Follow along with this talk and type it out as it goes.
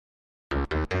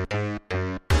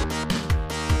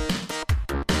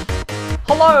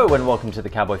Hello and welcome to the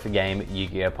Cowboy for Game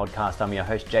Yu-Gi-Oh podcast. I'm your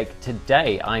host Jake.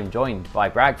 Today I'm joined by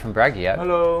Bragg from Braggio.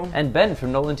 Hello. And Ben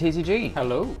from Nolan TCG.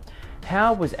 Hello.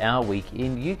 How was our week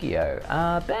in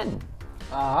Yu-Gi-Oh? Ben?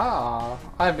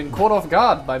 I've been caught off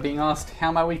guard by being asked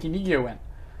how my week in Yu-Gi-Oh went.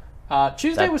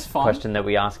 Tuesday was fun. Question that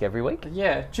we ask every week.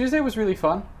 Yeah, Tuesday was really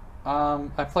fun.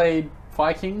 I played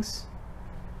Vikings.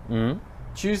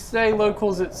 Tuesday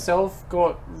locals itself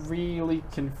got really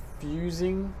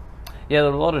confusing. Yeah,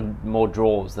 there were a lot of more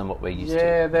draws than what we're used to.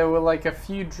 Yeah, there were like a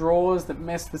few draws that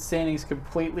messed with standings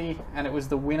completely, and it was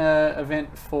the winner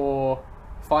event for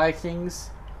Fire Kings.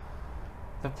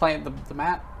 The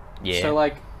mat. Yeah. So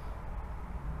like,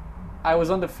 I was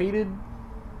undefeated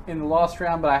in the last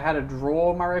round, but I had a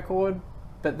draw my record.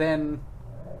 But then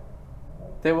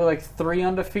there were like 3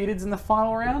 undefeateds in the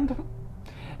final round.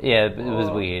 Yeah, it was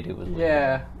weird. It was weird.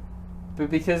 Yeah, but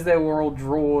because they were all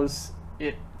draws,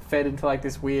 it fed into like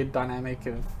this weird dynamic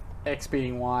of X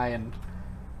beating Y, and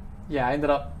yeah, I ended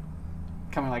up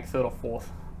coming like 3rd or 4th,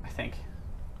 I think.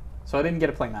 So I didn't get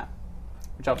a playmat,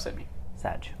 which upset me.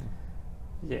 Sag.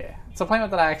 Yeah, it's a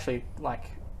playmat that I actually like.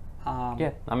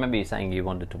 Yeah, I remember you saying you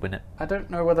wanted to win it. I don't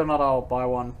know whether or not I'll buy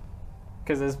one,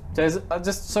 because there's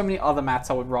just so many other mats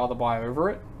I would rather buy over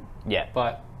it. Yeah.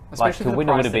 But Like, especially the for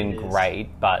winner would price have been that it is.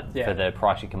 great, but Yeah. for the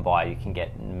price you can buy, you can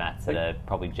get mats that are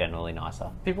probably generally nicer.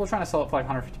 People are trying to sell it for like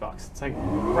 $150. It's like,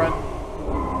 Brad,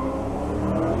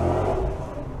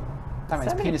 that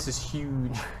man's penis is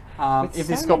huge. If so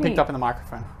this got many- picked up in the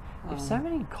microphone. If so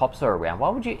many cops are around, why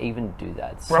would you even do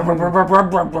that? It's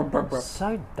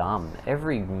so dumb.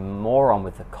 Every moron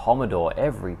with a Commodore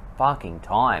every fucking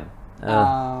time.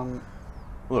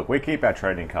 Look, we keep our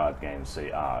trading card games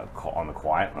on the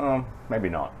quiet. Maybe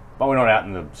not. But we're not out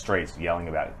in the streets yelling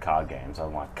about card games.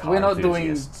 I'm like, card We're not doing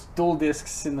enthusiasts. dual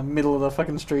discs in the middle of the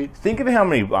fucking street. Think of how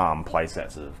many play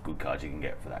sets of good cards you can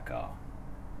get for that car.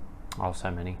 Oh, so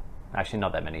many. Actually,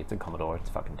 not that many. It's a Commodore. It's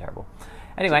fucking terrible.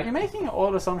 Anyway, You're making an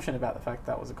odd assumption about the fact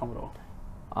that was a Commodore.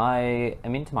 I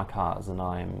am into my cars, and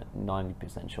I'm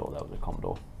 90% sure that was a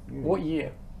Commodore. What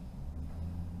year?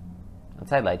 I'd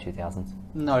say late 2000s.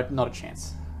 No, not a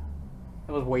chance.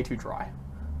 It was way too dry.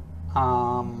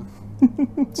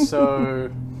 So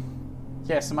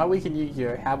my week in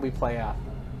Yu-Gi-Oh! How'd we play out?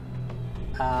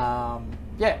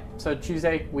 So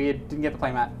Tuesday, weird, didn't get the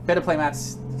playmat. Better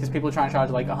playmats, because people are trying to charge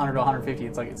like 100 or 150.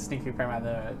 It's like, it's sneaky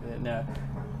playmat. No.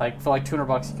 Like, for like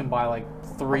 $200, you can buy like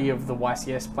 3 of the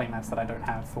YCS playmats that I don't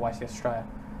have for YCS Australia.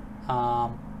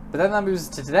 But then that moves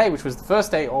to today, which was the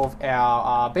first day of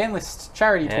our ban list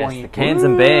charity tourney. The cans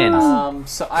and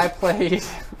bands. So I played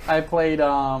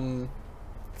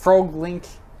Frog Link,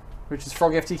 which is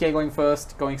Frog FTK going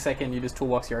first, going second. You just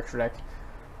toolbox your extra deck.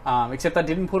 Except I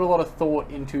didn't put a lot of thought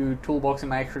into toolboxing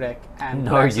my extra deck and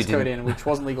put access code in, which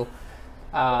wasn't legal.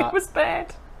 It was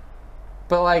bad.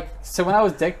 But like, so when I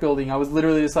was deck building, I was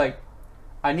literally just like,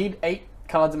 I need 8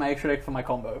 cards in my extra deck for my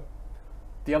combo.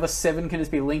 The other 7 can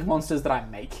just be link monsters that I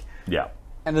make. Yeah.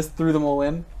 And just threw them all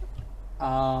in.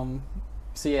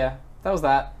 So yeah, that was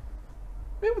that.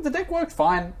 Yeah, the deck worked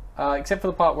fine, except for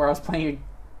the part where I was playing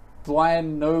a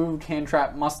blind, no hand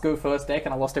trap, must go first deck,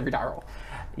 and I lost every die roll.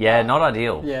 Yeah, not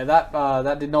ideal. Yeah,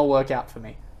 that did not work out for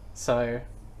me. So,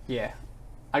 yeah.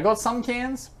 I got some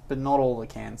cans, but not all the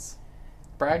cans.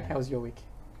 Bragg, how was your week?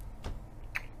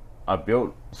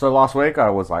 So last week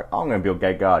I was like, I'm going to build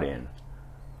Gate Guardian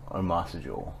on Master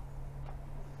Duel.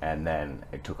 And then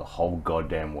it took a whole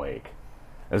goddamn week.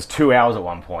 It was 2 hours at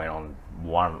one point on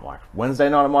Wednesday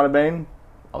night it might have been.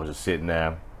 I was just sitting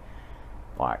there,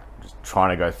 just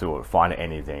trying to go through it, find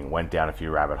anything, went down a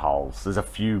few rabbit holes. There's a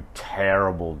few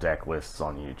terrible deck lists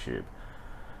on YouTube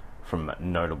from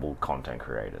notable content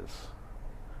creators.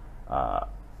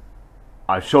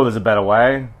 I'm sure there's a better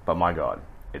way, but my god,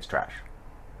 it's trash.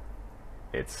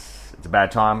 It's a bad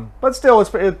time, but still, it's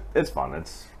fun.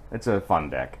 It's a fun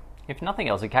deck. If nothing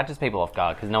else, it catches people off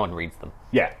guard because no one reads them.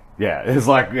 Yeah. It's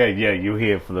like you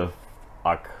hear for the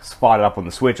fired it up on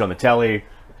the Switch on the telly,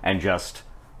 and just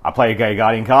I play a Gay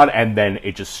Guardian card, and then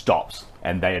it just stops,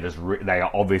 and they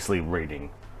are obviously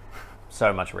reading.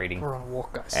 So much reading. We're on a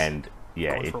walk, guys. And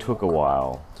yeah, it took a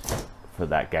while for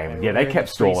that game. Yeah, they kept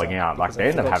stalling out. Like they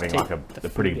ended up having like a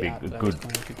pretty good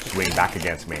swing back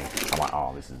against me. I'm like,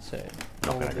 oh, this is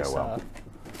not going to go well.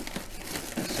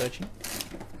 Searching.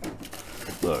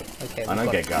 Look, Okay, I know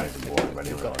Gate Guardians are boring,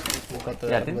 but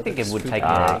Yeah, I didn't think it would take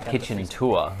a kitchen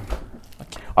tour.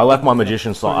 I left my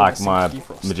magician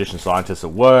scientist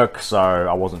at work, so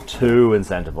I wasn't too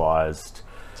incentivized,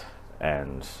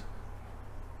 and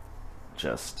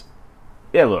just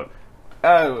look,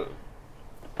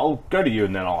 I'll go to you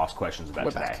and then I'll ask questions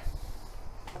about today.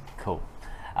 Cool.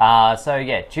 So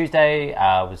yeah, Tuesday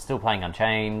was still playing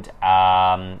Unchained.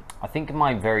 I think in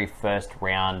my very first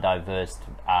round I versed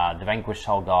the Vanquished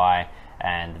Soul guy,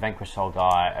 and the Vanquished Soul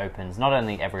guy opens not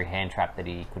only every hand trap that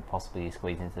he could possibly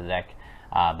squeeze into the deck,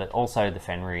 but also the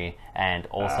Fenrir, and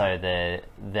also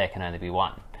there can only be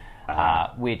one,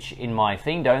 which in my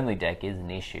Fiend only deck is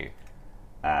an issue.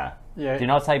 Yeah. Do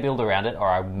not say build around it, or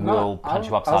I will punch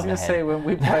you upside the head. I was gonna say when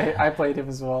we play, I played him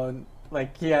as well, and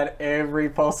like he had every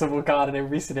possible card in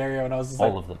every scenario, and I was just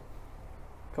all of them.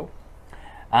 Cool.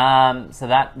 So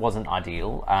that wasn't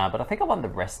ideal, but I think I won the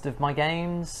rest of my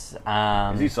games.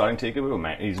 Is he siding Tikaboo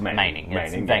or he's maining?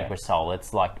 It's Vanquished Soul.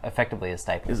 It's like effectively a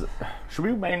staple. Should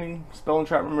we be maining spell and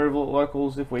trap removal at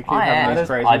locals if we keep having these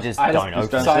crazy? I just don't know.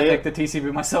 I like the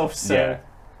TCB myself, so yeah.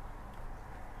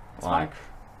 It's fine.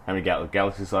 How many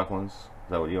Galaxy Cyclones? Is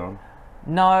that what you're on?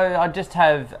 No, I just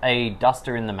have a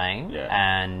Duster in the main, Yeah.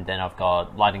 and then I've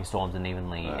got Lightning Storms and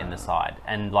Evenly in the side.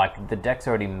 And like the deck's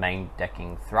already main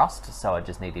decking Thrust, so I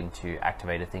just need him to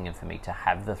activate a thing and for me to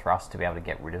have the Thrust to be able to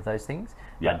get rid of those things.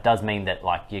 Yeah. But it does mean that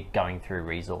like you're going through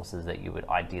resources that you would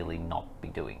ideally not be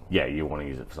doing. Yeah, you want to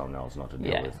use it for something else, not to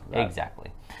deal with that.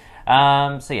 Exactly.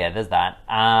 So yeah, there's that.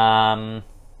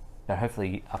 But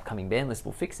hopefully upcoming ban list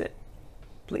will fix it.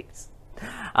 Please.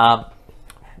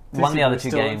 One of the other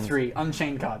two games. 3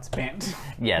 Unchained cards banned.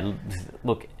 Yeah,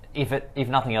 look, if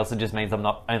nothing else, it just means I'm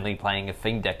not only playing a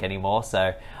Fiend deck anymore.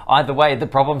 So either way, the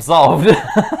problem's solved.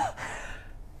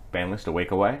 Ban list a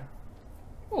week away.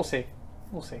 We'll see.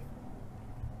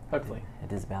 Hopefully.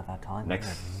 It is about that time.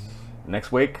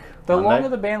 Next week. The Monday. longer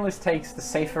the ban list takes, the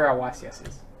safer our YCS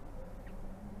is.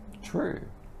 True.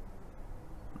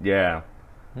 Yeah.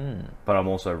 But I'm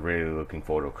also really looking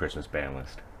forward to a Christmas ban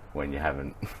list when you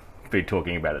haven't been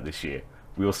talking about it this year.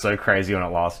 We were so crazy on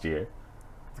it last year.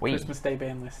 Christmas Day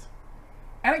ban list.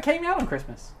 And it came out on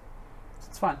Christmas.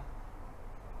 It's fine.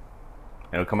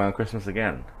 It'll come out on Christmas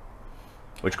again.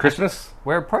 Which Christmas?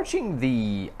 We're approaching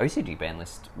the OCG ban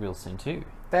list real soon too.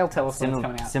 They'll tell us when it's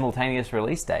coming out. Simultaneous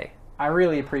release day. I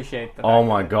really appreciate that. Oh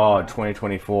my god,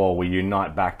 2024, we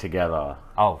unite back together.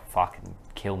 Oh, fucking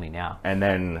kill me now. And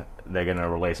then they're going to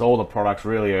release all the products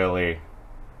really early.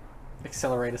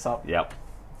 Accelerate us up. Yep.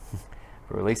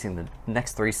 We're releasing the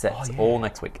next 3 sets all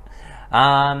next week.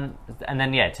 And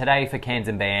then yeah, today for cans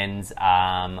and bans,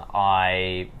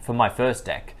 for my first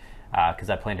deck, because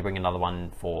I plan to bring another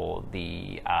one for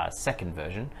the second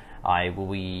version, I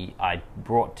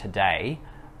brought today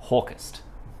Horus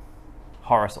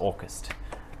Orchest.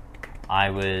 I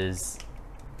was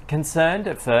concerned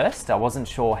at first. I wasn't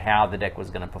sure how the deck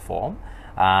was going to perform.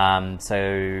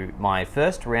 So my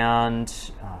first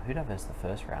round, who did I verse the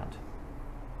first round?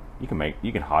 You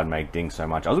can hard make Ding so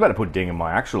much. I was about to put Ding in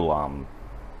my actual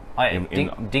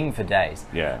Ding for days.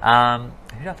 Yeah.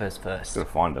 Who did I verse first? Gotta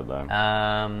find it though.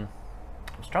 I'm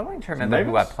struggling to remember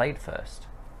who I played first.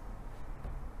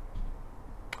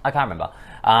 I can't remember.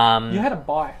 You had a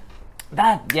buy.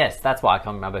 That's why I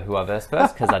can't remember who I versed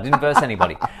first, because I didn't verse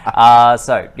anybody.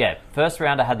 So yeah, first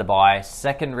round I had the buy.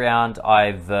 Second round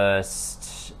I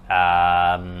versed.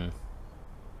 Oh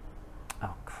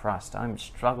Christ, I'm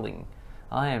struggling.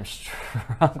 I am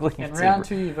struggling. In round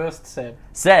 2, you versed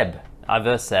Seb. I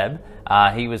versed Seb.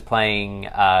 He was playing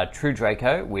True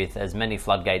Draco with as many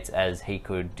floodgates as he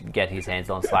could get his hands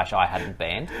on. / I hadn't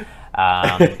banned,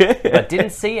 but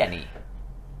didn't see any.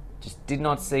 Just did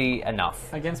not see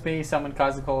enough. Against me, summoned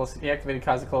Kaiser Colosseum. He activated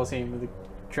Kaiser Colosseum with a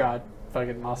Triad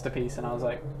fucking masterpiece, and I was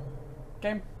like,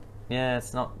 game. Yeah,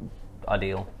 it's not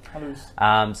ideal. I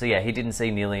lose. So yeah, he didn't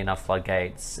see nearly enough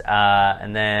floodgates,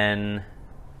 and then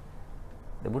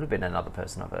there would have been another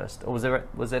person I versed. Or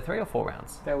was there 3 or 4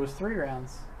 rounds? There was 3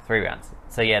 rounds. 3 rounds.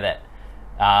 So yeah,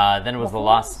 that. Then it was the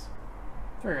last.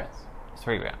 3 rounds.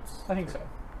 3 rounds. I think so.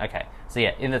 Okay, so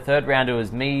yeah, in the third round it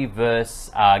was me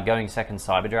versus going second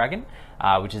Cyber Dragon,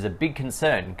 which is a big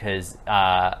concern because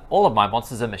all of my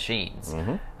monsters are machines.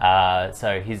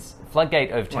 So his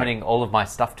floodgate of turning all of my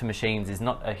stuff to machines is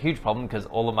not a huge problem because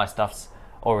all of my stuff's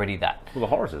already that. Well, the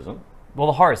Horus isn't. Well,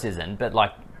 the Horus isn't, but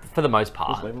like for the most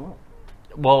part. Just leave them alone.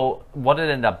 Well, what it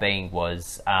ended up being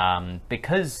was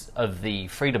because of the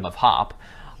freedom of Harp,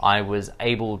 I was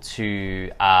able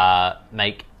to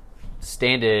make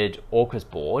standard Orcus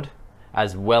board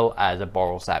as well as a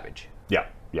Boral Savage. Yeah.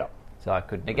 So I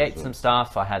could negate some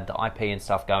stuff. I had the IP and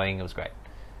stuff going. It was great.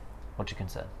 What's your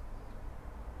concern?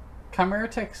 Chimera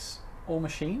Tech's all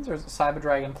machines, or is it Cyber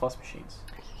Dragon plus machines?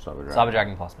 Cyber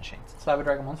Dragon plus machines. Cyber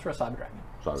Dragon monster or Cyber Dragon?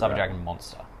 Cyber Dragon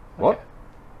monster. What? Okay.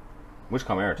 Which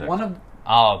Chimera Tech? One of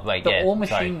Oh wait, the yeah. all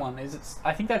machine sorry. one is it?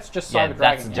 I think that's just Yeah, Cyber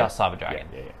that's Dragon. just Cyber Dragon.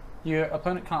 Yeah. Your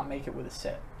opponent can't make it with a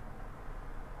set.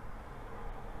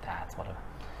 That's what.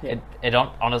 Yeah.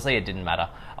 Honestly, it didn't matter.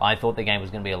 I thought the game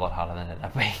was going to be a lot harder than it ended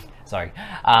up being. Sorry.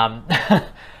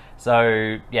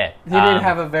 So, yeah. He did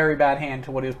have a very bad hand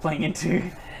to what he was playing into.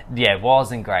 Yeah, it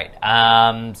wasn't great.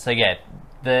 So, yeah,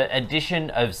 the addition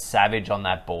of Savage on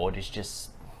that board is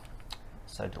just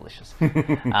so delicious.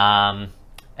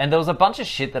 And there was a bunch of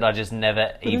shit that I just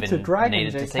never even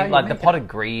needed to see. Like, the Pot of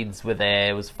Greeds were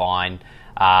there, it was fine.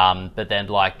 But then,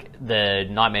 like, the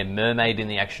Nightmare Mermaid in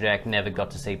the extra deck never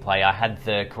got to see play. I had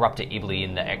the Corruptor Ibly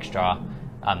in the extra,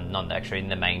 not the extra, in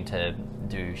the main to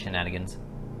do shenanigans.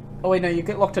 Oh wait, no, you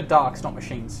get locked to darks, not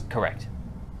machines. Correct.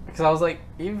 Because I was like,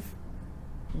 if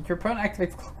your opponent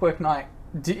activates Clockwork Knight,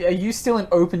 are you still in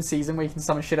open season where you can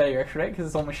summon shit out of your extra deck because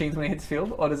it's all machines when it hits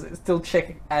field? Or does it still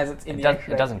check as it's in the extra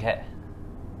deck? It doesn't care.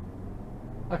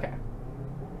 Okay.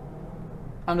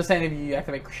 I'm just saying if you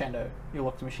activate Crescendo, you're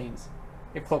locked to machines.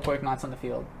 If Clockwork Knight's on the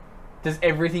field, does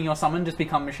everything you're summoned just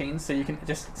become machines so you can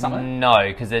just summon it? No,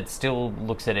 because it still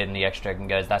looks at it in the extra deck and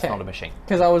goes, that's not a machine.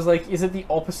 Because I was like, is it the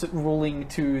opposite ruling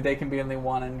to they can be only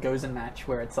one and goes in match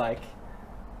where it's like,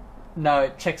 no,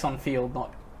 it checks on field,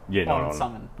 not on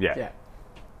summon. Yeah.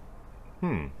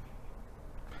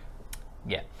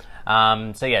 Yeah.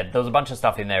 So yeah, there was a bunch of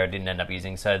stuff in there I didn't end up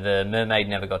using. So the Mermaid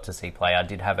never got to see play. I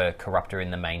did have a Corruptor in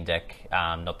the main deck.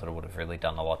 Not that it would have really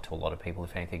done a lot to a lot of people.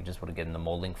 If anything, just would have given them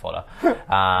more link fodder.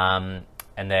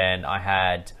 And then I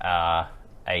had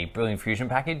a Brilliant Fusion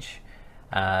package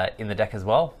in the deck as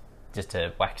well, just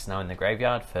to whack Snow in the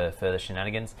graveyard for further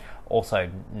shenanigans. Also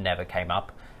never came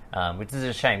up, which is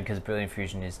a shame because Brilliant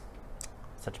Fusion is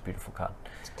such a beautiful card.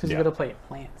 Because you got to play it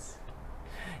plants.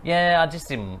 Yeah, I just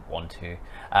didn't want to.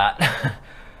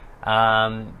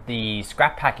 The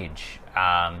scrap package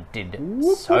did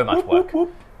so much work.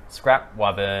 Scrap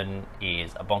Wyvern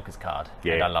is a bonkers card,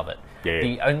 and I love it.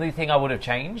 The only thing I would have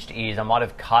changed is I might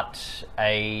have cut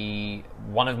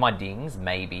one of my dings,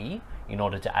 maybe, in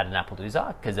order to add an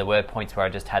Appaloosa, because there were points where I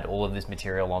just had all of this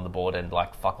material on the board and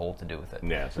like fuck all to do with it.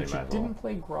 Yeah, so but you didn't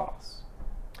play grass.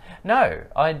 No,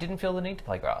 I didn't feel the need to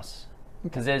play grass.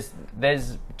 Because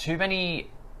there's too many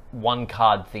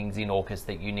one-card things in Orcus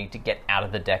that you need to get out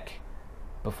of the deck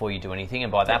before you do anything, and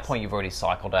by that point you've already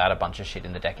cycled out a bunch of shit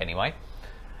in the deck anyway.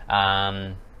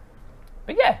 But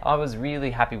yeah, I was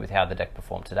really happy with how the deck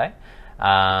performed today.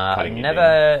 I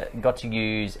never got to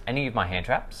use any of my hand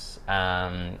traps.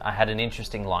 I had an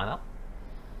interesting lineup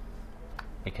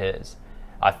because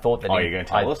I thought that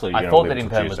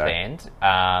Imperm was banned.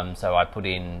 So I put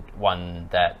in one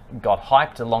that got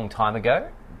hyped a long time ago,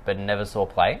 but never saw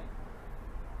play.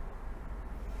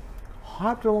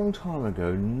 Hyped a long time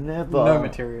ago, never. No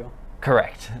material.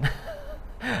 Correct.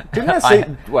 Didn't I see?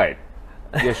 Wait.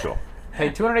 Yeah, sure.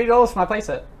 Paid $280 for my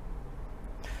playset.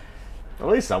 At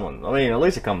least someone. I mean, at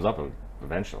least it comes up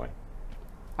eventually.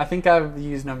 I think I've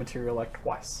used no material like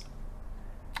twice.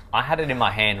 I had it in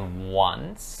my hand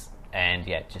once, and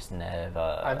yeah, just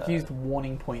never. I've used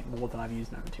Warning Point more than I've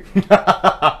used no material.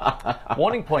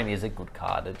 Warning Point is a good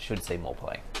card. It should see more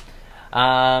play.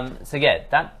 So yeah,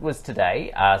 that was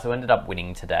today. So I ended up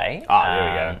winning today.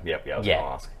 There we go. Yep, I was going to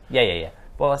ask. Yeah.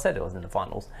 Well, I said it was in the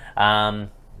finals.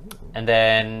 And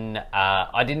then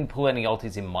I didn't pull any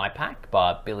ultis in my pack,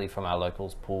 but Billy from our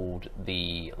locals pulled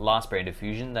the last brand of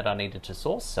fusion that I needed to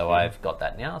source, so I've got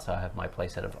that now. So I have my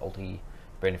playset of ulti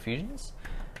brand of fusions.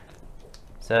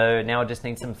 So now I just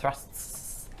need some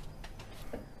thrusts.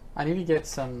 I need to get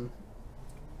some.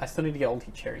 I still need to get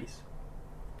ulti cherries.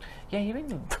 Yeah, you've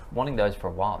been wanting those for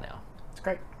a while now. It's a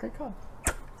great card.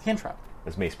 Hand trap.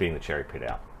 It's me spitting the cherry pit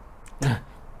out.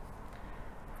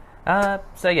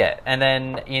 So yeah, and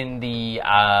then in the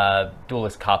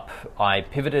Duelist Cup, I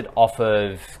pivoted off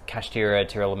of Kashtira,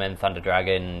 Tearlament, Thunder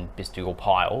Dragon, Bisdugal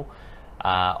Pile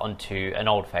onto an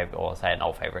old favorite, or I'll say an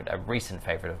old favorite, a recent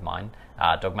favorite of mine,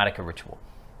 Dogmatica Ritual.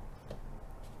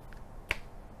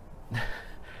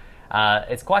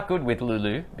 It's quite good with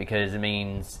Lulu because it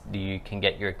means you can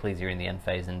get your Ecclesia in the end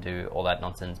phase and do all that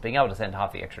nonsense. Being able to send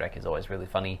half the extra deck is always really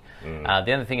funny.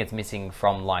 The only thing it's missing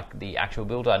from like the actual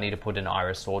build, I need to put an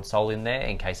Iris Sword Soul in there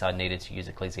in case I needed to use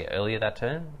Ecclesia earlier that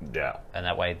turn. Yeah. And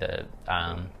that way the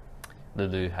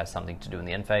Lulu has something to do in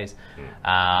the end phase.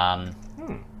 Yeah.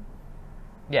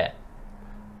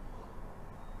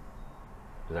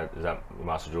 Is that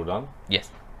Master Jewel done?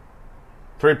 Yes.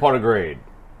 3-pot agreed.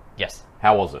 Yes.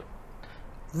 How was it?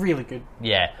 Really good.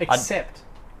 Yeah. Except...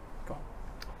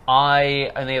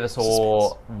 I only ever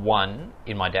saw one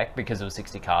in my deck because it was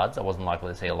 60 cards. I wasn't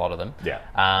likely to see a lot of them.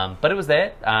 Yeah. But it was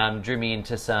there. Drew me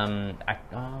into some...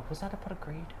 was that a pot of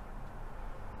greed?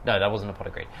 No, that wasn't a pot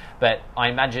of greed. But I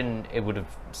imagine it would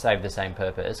have served the same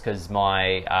purpose because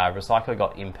my recycler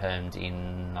got impermed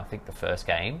in, I think, the first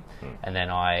game. And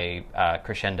then I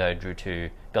crescendo, drew 2,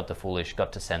 got the foolish,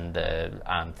 got to send the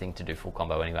thing to do full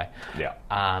combo anyway. Yeah.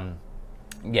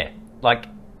 Yeah, like,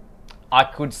 I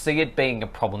could see it being a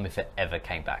problem if it ever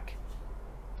came back.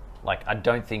 Like, I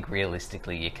don't think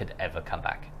realistically it could ever come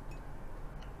back.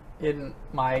 In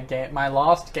my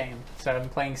last game, so I'm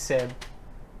playing Seb.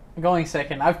 I'm going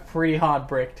second. I've pretty hard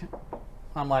bricked.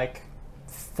 I'm like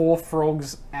 4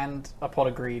 frogs and a pot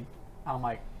of greed. I'm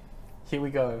like, here we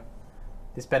go.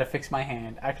 This better fix my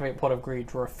hand. Activate pot of greed.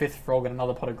 Draw a 5th frog and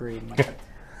another pot of greed. I'm like,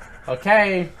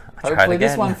 okay. Hopefully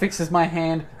this one fixes my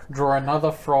hand. Draw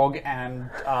another frog and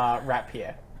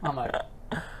rapier. I'm like,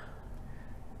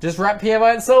 just rapier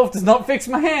by itself does not fix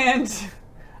my hand.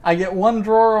 I get 1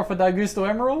 draw off a Dagusto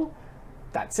Emerald.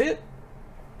 That's it.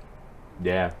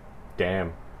 Yeah.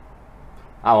 Damn.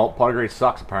 Oh, well, pot of greed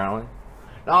sucks, apparently.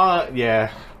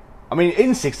 Yeah. I mean,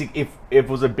 in 60, if it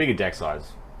was a bigger deck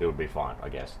size, it would be fine, I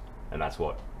guess. And that's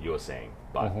what you're saying.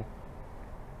 But,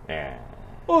 yeah.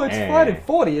 Oh, it's fine at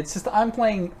 40. It's just I'm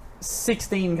playing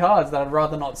 16 cards that I'd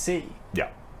rather not see.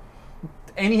 Yeah.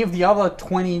 Any of the other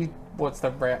 20... What's the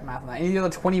math on that? Any of the other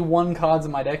 21 cards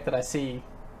in my deck that I see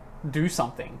do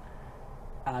something.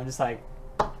 And I'm just like,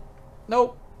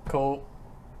 nope, cool.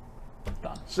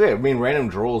 Done. So, yeah, I mean, random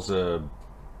draws are...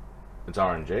 It's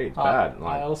RNG. It's bad.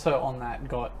 I also, on that,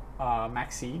 got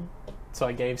Max Seed. So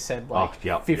I gave Seb, like,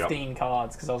 15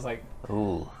 cards. Because I was like,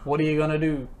 ooh, what are you going to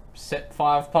do? Set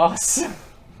 5 pass?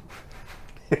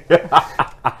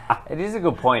 It is a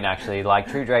good point, actually. Like,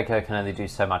 True Draco can only do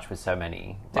so much with so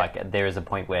many. Like, there is a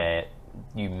point where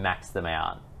you max them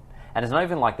out. And it's not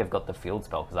even like they've got the field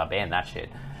spell, because I banned that shit.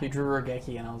 He drew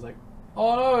Regeki, and I was like,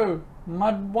 oh no,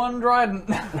 Mud 1 Dryden.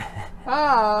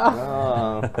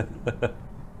 Ah!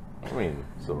 I mean,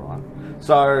 it's alright.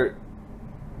 So,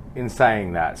 in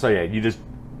saying that, so yeah, you just,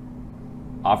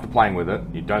 after playing with it,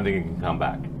 you don't think it can come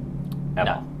back?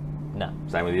 Ever? No.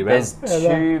 Same with you, Ben? There's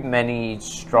too many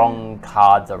strong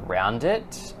cards around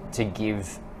it to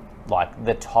give, like,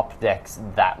 the top decks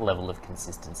that level of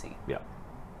consistency. Yeah.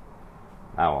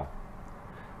 Oh well.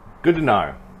 Good to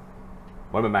know.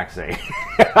 What about Maxi?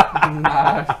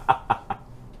 No.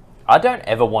 I don't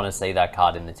ever want to see that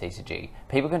card in the TCG.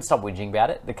 People can stop whinging about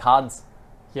it. The card's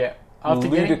after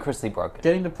ludicrously broken.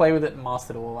 Getting to play with it and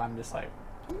master it all, I'm just like,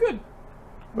 I'm good.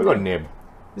 We've got Nib.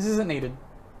 This isn't needed.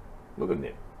 We've got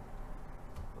Nib.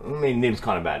 I mean, Nib's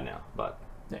kind of bad now, but...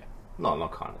 Yeah. No,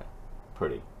 not kind of.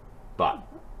 Pretty. But,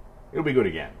 it'll be good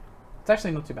again. It's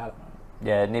actually not too bad at the moment.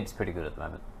 Yeah, Nib's pretty good at the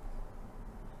moment.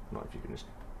 Not if you can just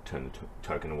turn the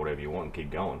token or whatever you want and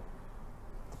keep going.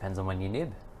 Depends on when you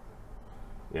nib.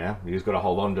 Yeah, you just got to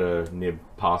hold on to Nib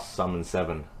past summon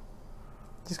 7.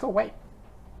 Just gotta wait.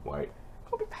 Wait.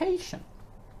 Gotta be patient.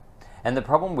 And the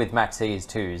problem with Maxi is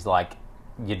too, is like,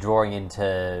 you're drawing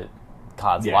into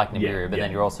cards like Nibiru, but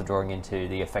then you're also drawing into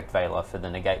the Effect Veiler for the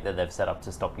negate that they've set up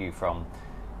to stop you from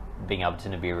being able to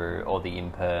Nibiru or the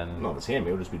Imperm. Not this him,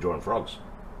 he'll just be drawing frogs.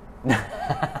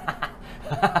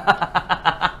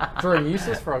 Drawing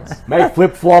useless frogs. Make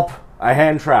flip-flop a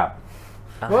hand trap.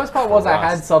 The worst part was I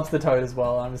had Substitute as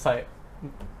well, and I'm just like,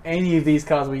 any of these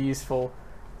cards were useful.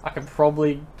 I could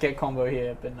probably get combo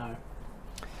here, but no.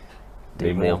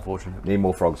 Deeply unfortunate. Need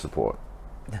more frog support.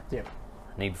 Yep.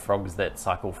 I need frogs that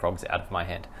cycle frogs out of my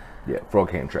hand. Yeah, frog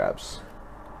hand traps,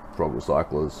 frog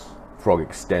recyclers, frog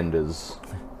extenders,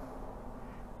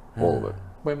 all of it.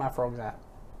 Where my frogs at?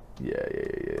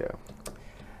 Yeah.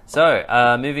 So,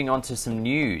 moving on to some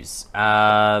news.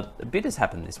 A bit has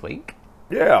happened this week.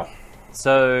 Yeah.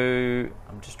 So,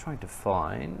 I'm just trying to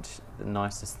find the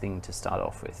nicest thing to start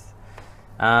off with.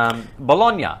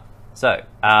 Bologna. So,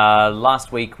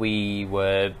 last week we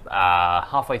were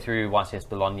halfway through YCS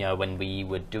Bologna when we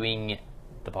were doing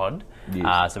the pod.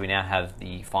 Yes. So we now have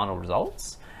the final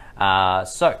results.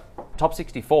 So, top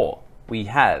 64, we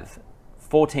have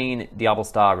 14 Diablo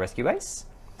Star Rescue Ace,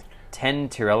 10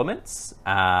 Tier Elements,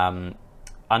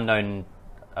 unknown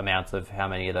amounts of how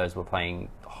many of those were playing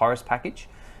Horus package,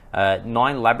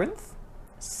 9 Labyrinth,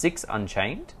 6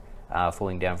 Unchained,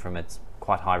 falling down from its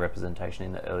quite high representation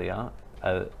in the earlier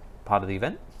part of the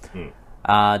event.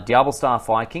 Diablo Star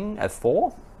Viking of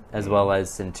 4, as well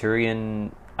as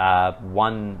Centurion,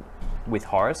 1 with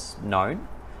Horus, known,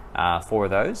 4 of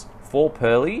those. 4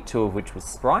 Pearly, 2 of which was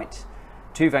Sprite.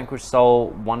 2 Vanquished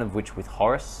Soul, 1 of which with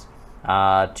Horus.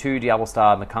 2 Diablo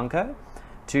Star Makunko.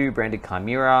 2 Branded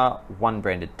Chimera. 1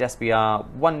 Branded Despia.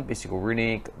 1 Bestial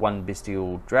Runic. 1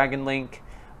 Bestial Dragon Link.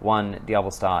 1 Diablo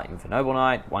Star Infernoble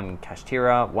Knight. 1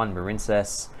 Kashtira. 1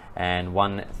 Marincess. And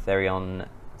 1 Therion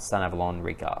Sun Avalon,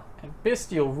 Rika. And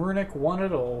Bestial Runic won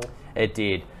it all. It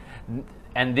did.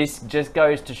 And this just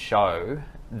goes to show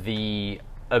the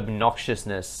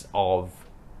obnoxiousness of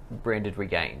Branded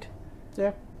Regained.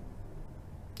 Yeah.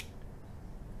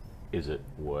 Is it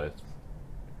worth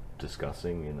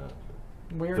discussing in a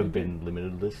We already forbidden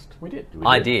limited list? We did.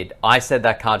 I did. I said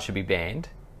that card should be banned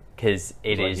because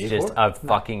it What, is here just for a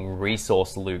fucking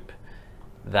resource loop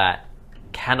that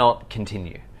cannot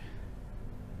continue.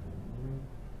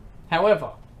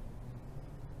 However,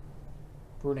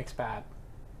 Runic's bad.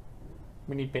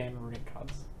 We need banned Runic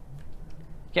cards.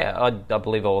 Yeah, I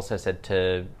believe I also said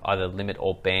to either limit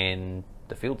or ban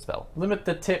the field spell. Limit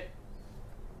the tip.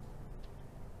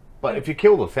 But if you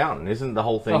kill the fountain, isn't the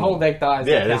whole thing... The whole deck dies.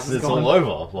 Yeah, the it's fountain's all gone.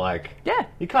 over. Like, Yeah.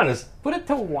 you kind of... Put it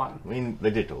to 1. I mean, they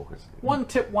did talk. 1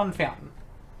 tip, 1 fountain.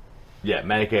 Yeah,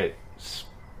 make it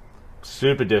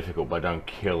super difficult, but don't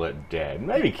kill it dead.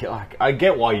 Maybe kill... Like, I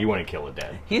get why you want to kill it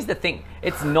dead. Here's the thing.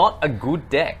 It's not a good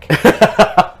deck.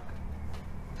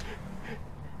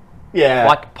 Yeah.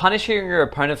 Like, punishing your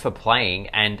opponent for playing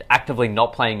and actively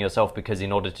not playing yourself because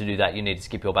in order to do that you need to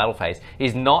skip your battle phase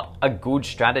is not a good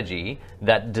strategy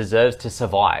that deserves to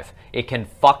survive. It can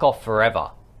fuck off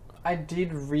forever. I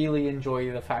did really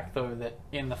enjoy the fact, though, that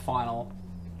in the final,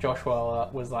 Joshua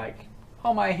was like,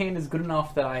 oh, my hand is good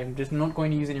enough that I'm just not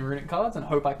going to use any Runic cards and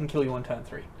hope I can kill you on turn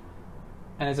 3.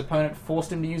 And his opponent forced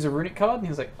him to use a Runic card, and he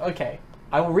was like, okay,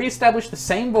 I will re-establish the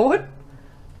same board,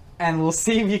 and we'll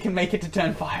see if you can make it to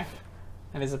turn 5.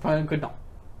 And his opponent could not.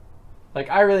 Like,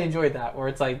 I really enjoyed that, where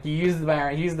it's like, you use the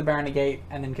Baron negate,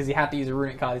 and then because he had to use a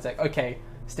Runic card, he's like, okay,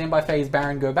 standby phase,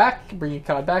 Baron, go back, bring your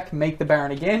card back, make the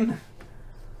Baron again.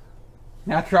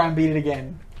 Now try and beat it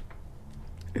again.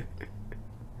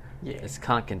 Yeah. This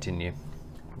can't continue.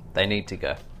 They need to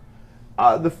go.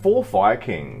 The 4 Fire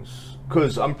Kings,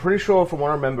 because I'm pretty sure from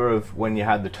what I remember of when you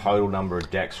had the total number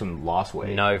of decks from last week.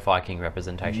 No Viking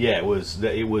representation. Yeah, it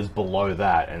was below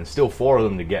that, and still 4 of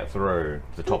them to get through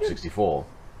the top 64.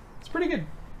 It's pretty good.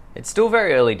 It's still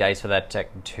very early days for that deck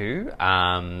too,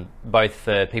 both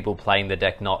for people playing the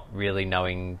deck not really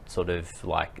knowing sort of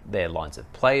like their lines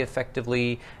of play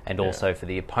effectively, and also for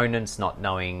the opponents not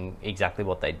knowing exactly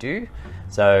what they do.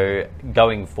 So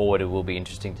going forward it will be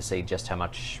interesting to see just how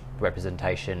much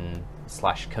representation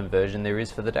 / conversion there is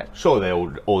for the deck. Sure,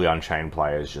 all the Unchained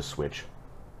players just switch.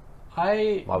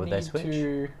 Why would they switch?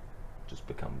 To Just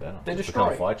become better. They just destroy.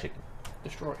 become Fire Chicken.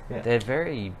 destroy. Yeah. They're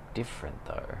very different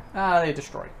though. They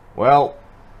destroy. Well,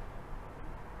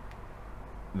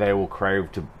 they will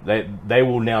crave to... They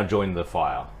will now join the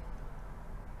fire.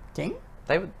 King?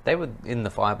 They were in the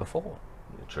fire before.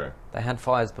 Yeah, true. They had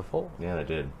fires before. Yeah, they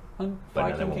did. And But now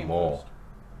Viking they want came more. first.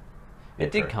 Yeah,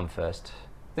 It did true. come first.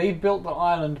 They built the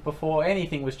island before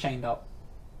anything was chained up.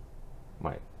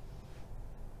 Wait.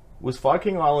 Was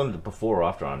Viking Island before or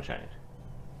after Unchained?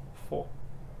 Before.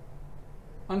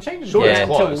 Unchained Sure, didn't it's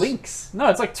come until close. Links. No,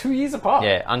 it's like 2 years apart.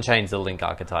 Yeah, Unchained's the Link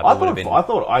archetype. I It would have been.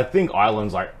 I think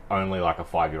Island's like only like a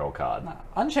 5-year-old card. No,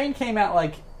 Unchained came out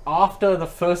like after the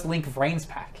first Link Vrains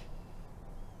pack,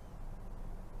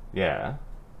 Yeah.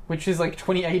 which is like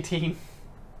 2018.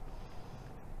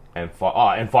 And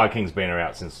Fire King's been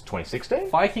around since 2016?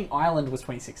 Viking Island was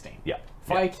 2016. Yeah.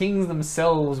 Fire Kings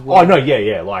themselves were... Oh no,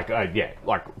 yeah, like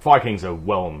Fire Kings are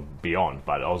well and beyond.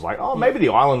 But I was like, oh, maybe the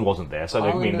island wasn't there, so they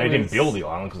Island didn't was- build the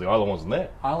island because the island wasn't there.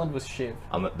 Island was Shiv.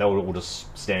 They were all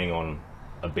just standing on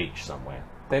a beach somewhere.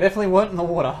 They definitely weren't in the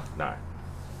water. No.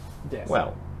 Yes.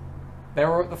 Well, They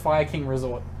were at the Fire King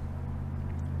Resort.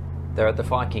 They're at the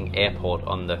Fire King airport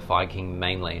on the Fire King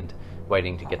mainland,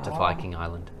 waiting to get to Fire King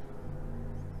Island.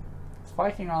 Is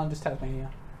Fire King Island just Tasmania?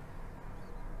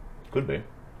 could be.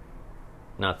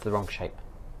 No, it's the wrong shape.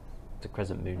 It's a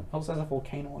crescent moon. Also has a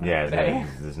volcano on it. Yeah, today.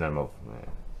 there's no more.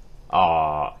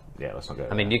 Yeah, let's not go.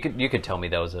 I mean, you could tell me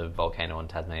there was a volcano in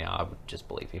Tasmania. I would just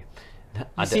believe you.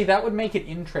 You see, that would make it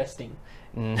interesting.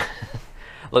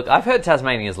 Look, I've heard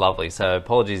Tasmania is lovely, so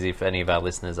apologies if any of our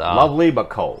listeners are. lovely but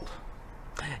cold.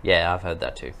 Yeah, I've heard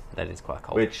that too. That is quite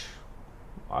cold. Which,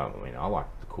 I mean, I like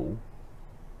the cool.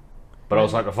 But I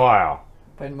was like the fire.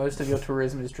 When most of your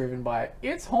tourism is driven by,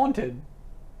 it's haunted.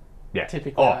 Yeah.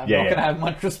 Typically, I'm not going to have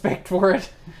much respect for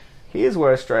it. Here's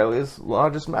where Australia's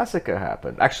largest massacre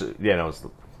happened. Actually, yeah, no, it was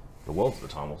the world's at the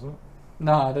time, wasn't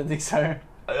No, I don't think so.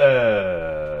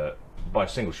 it? By a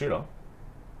single shooter.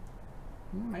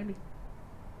 Maybe.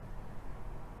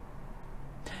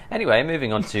 Anyway,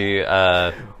 moving on to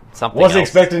something Wasn't else.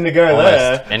 expecting to go Almost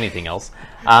there. anything else.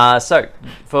 So,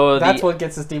 for That's the... what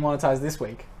gets us demonetized this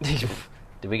week.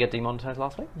 Did we get demonetized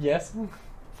last week? Yes.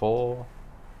 For...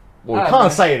 Well, we Ah, can't no.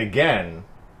 say it again.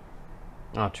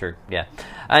 Oh, true. Yeah.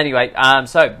 Anyway,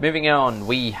 so moving on,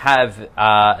 we have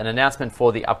an announcement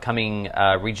for the upcoming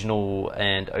regional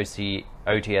and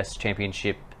OTS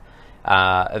championship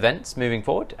events moving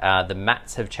forward. The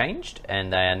mats have changed,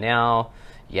 and they are now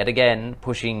yet again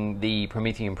pushing the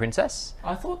Promethean Princess.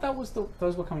 I thought that was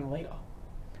those were coming later.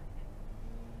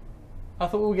 I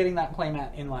thought we were getting that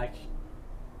playmat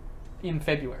in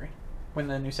February when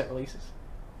the new set releases.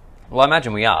 Well, I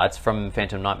imagine we are. It's from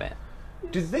Phantom Nightmare.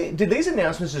 Did these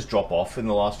announcements just drop off in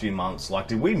the last few months? Like,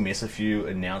 did we miss a few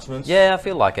announcements? Yeah, I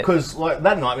feel like it. Because like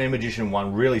that Nightmare Magician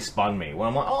one really spun me. When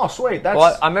I'm like, oh sweet, that's.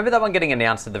 Well, I remember that one getting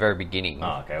announced at the very beginning,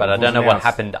 Oh, okay. but Well, I don't know it was what announced-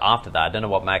 happened after that. I don't know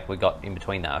what Mac we got in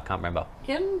between that. I can't remember.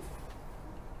 In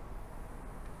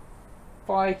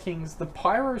Vikings, the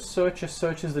Pyro Searcher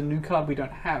searches the new card we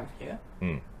don't have, yeah?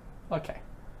 Okay.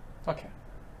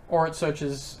 Or it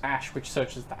searches Ash, which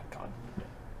searches that card.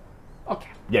 Okay.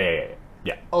 Yeah.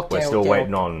 Okay, We're still okay,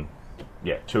 waiting okay.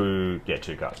 on two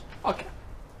cards. Okay.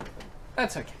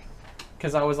 That's okay.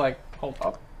 Because I was like, hold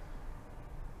up.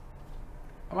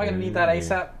 Am I going to need that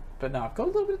ASAP? But no, I've got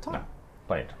a little bit of time.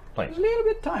 No, plenty. A little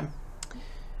bit of time.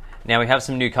 Now we have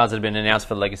some new cards that have been announced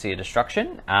for Legacy of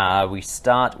Destruction. We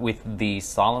start with the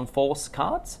Silent Force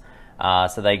cards.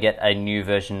 So they get a new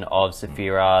version of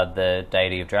Saphira, the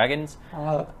Deity of Dragons.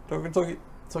 Talk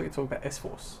about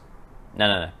S-Force.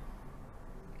 No.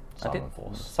 Silent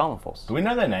Force. Silent Force. Do we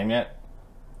know their name yet?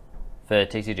 For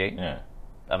TCG? Yeah.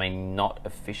 I mean, not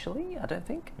officially, I don't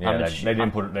think. Yeah, they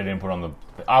didn't put on the.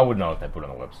 I would know if they put it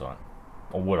on the website,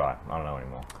 or would I? I don't know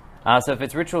anymore. So if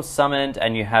it's Ritual Summoned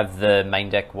and you have the main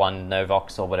deck one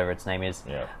Novox or whatever its name is,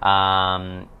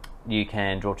 you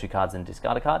can draw 2 cards and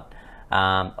discard a card.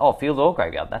 Field or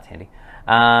graveyard, that's handy.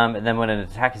 And then when an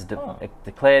attack is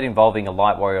declared involving a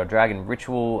light warrior or dragon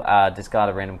ritual,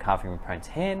 discard a random card from your opponent's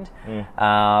hand.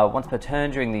 Once per turn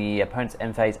during the opponent's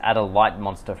end phase, add a light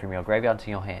monster from your graveyard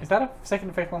to your hand. Is that a second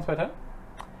effect once per turn?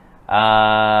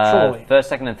 Surely. First,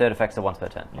 second, and third effects are once per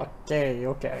turn.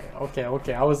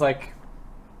 Okay. I was like,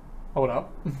 hold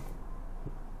up.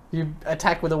 You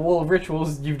attack with a wall of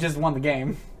rituals, you've just won the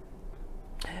game.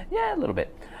 Yeah, a little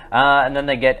bit. And then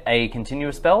they get a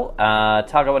continuous spell.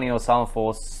 Target one of your Silent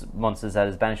Force monsters that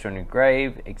is banished from your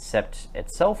grave, except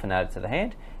itself, and add it to the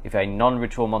hand. If a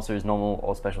non-ritual monster is normal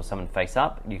or special summoned face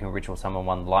up, you can ritual summon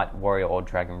one light warrior or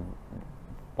dragon.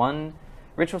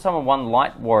 Ritual summon one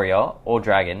light warrior or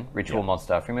dragon ritual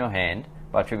monster from your hand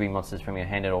by triggering monsters from your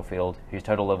hand or field whose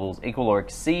total levels equal or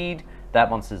exceed that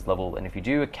monster's level, and if you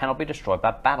do, it cannot be destroyed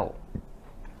by battle.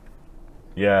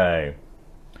 Yay.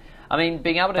 I mean,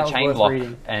 being able to That was chain worth block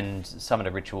reading. and summon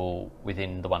a ritual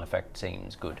within the one effect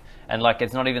seems good. And like,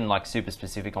 it's not even like super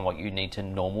specific on what you need to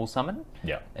normal summon.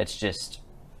 Yeah. It's just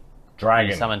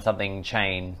Dragon. you summon something,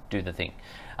 chain, do the thing.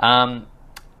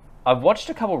 I've watched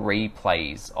a couple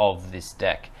replays of this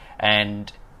deck,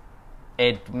 and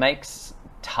it makes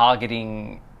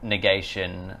targeting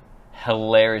negation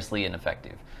hilariously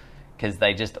ineffective. Because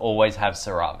they just always have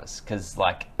Saravis. Because,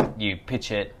 like, you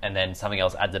pitch it, and then something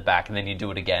else adds it back, and then you do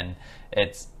it again.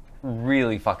 It's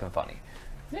really fucking funny.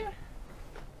 Yeah.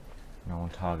 No one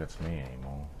targets me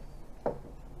anymore.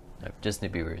 No, just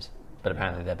Nibiru's. But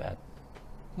apparently they're bad.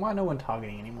 Why no one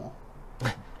targeting anymore?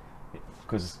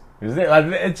 Because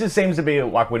it just seems to be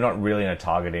like we're not really in a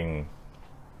targeting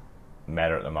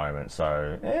meta at the moment.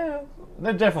 So, yeah,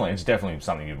 it's definitely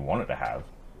something you'd want it to have.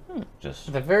 Just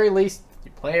At the very least,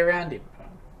 you play around it.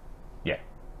 yeah.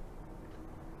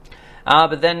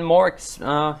 But then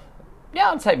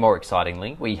I'd say more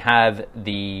excitingly, we have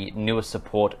the newest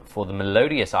support for the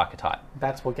Melodious archetype.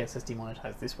 That's what gets us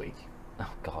demonetized this week.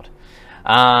 Oh, God.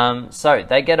 So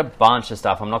they get a bunch of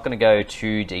stuff. I'm not going to go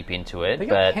too deep into it. They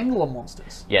got but pendulum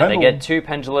monsters. yeah, they Pendulum. get 2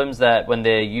 pendulums that when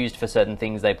they're used for certain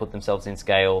things, they put themselves in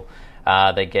scale.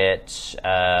 They get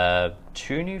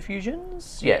 2 new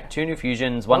fusions. Yeah, 2 new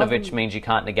fusions, one of which means you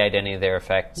can't negate any of their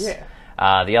effects.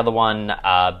 Yeah. The other one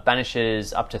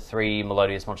banishes up to 3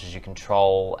 Melodious monsters you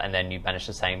control, and then you banish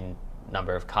the same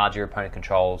number of cards your opponent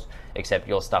controls, except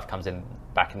your stuff comes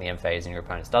back in the end phase and your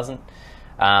opponent's doesn't.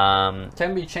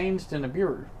 Can be changed in a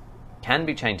bureau. Can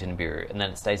be changed in Nibiru, and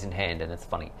then it stays in hand, and it's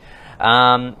funny.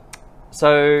 So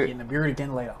In the bureau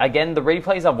again later. again, the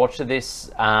replays I've watched of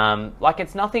this, like,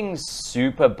 it's nothing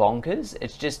super bonkers.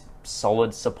 It's just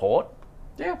solid support.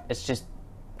 Yeah. It's just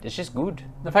good.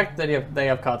 The fact that they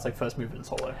have cards like First Movement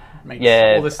Solo makes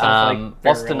Yeah, all this stuff like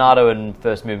very relevant. Bostinato and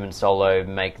First Movement Solo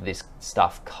make this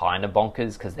stuff kind of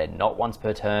bonkers because they're not once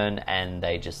per turn, and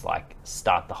they just like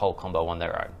start the whole combo on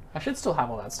their own. I should still have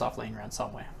all that stuff laying around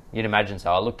somewhere. You'd imagine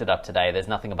so. I looked it up today. There's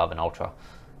nothing above an Ultra.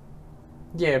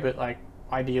 Yeah, but like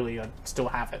ideally I'd still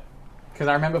have it Because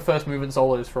I remember first movement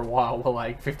solos for a while were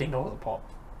like $15 a pop.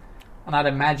 And I'd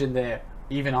imagine they're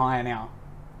even higher now.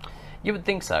 You would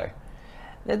think so.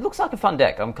 It looks like a fun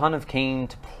deck. I'm kind of keen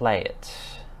to play it.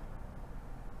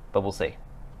 But we'll see.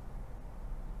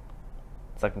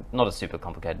 It's like not a super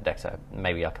complicated deck, so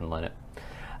maybe I can learn it.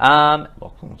 Lachlan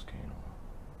was keen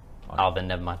on it. Oh, then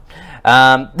never mind.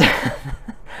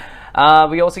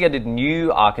 We also get a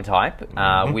new archetype,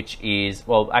 which is,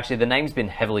 well, actually the name's been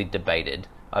heavily debated.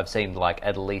 I've seen like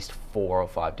at least 4 or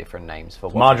 5 different names for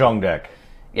what Mahjong deck.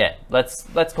 Yeah, let's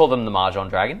call them the Mahjong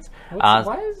Dragons.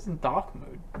 Why is this in dark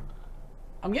mode?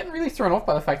 I'm getting really thrown off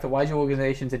by the fact that YCS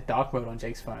organization's in dark mode on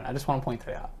Jake's phone. I just want to point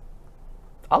that out.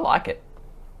 I like it.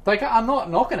 Like, I'm not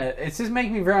knocking it. It's just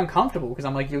making me very uncomfortable because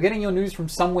I'm like, you're getting your news from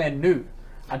somewhere new.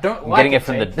 I don't like Getting it it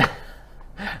from Jake. the...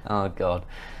 Oh, God.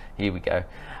 Here we go.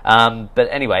 But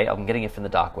anyway, I'm getting it from the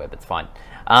dark web. It's fine.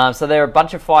 So there are a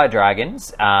bunch of fire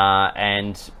dragons,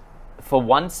 and for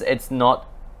once, it's not...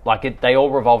 Like, they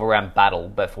all revolve around battle,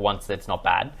 but for once, it's not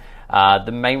bad.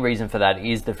 The main reason for that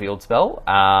is the field spell.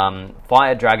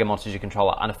 Fire dragon monsters you control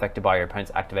are unaffected by your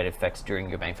opponent's activated effects during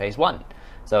your main phase 1.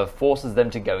 So it forces them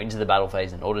to go into the battle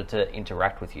phase in order to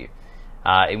interact with you.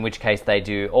 In which case they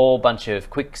do all bunch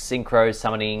of quick synchro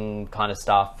summoning kind of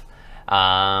stuff.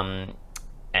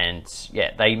 And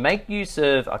yeah, they make use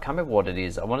of, I can't remember what it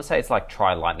is. I want to say it's like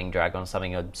Try Lightning Dragon or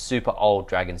something, a super old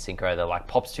dragon synchro that like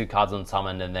pops 2 cards on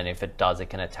summon, and then if it does, it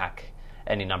can attack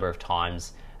any number of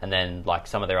times. And then like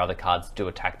some of their other cards do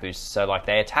attack boosts. So like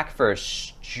they attack for a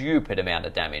stupid amount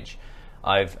of damage.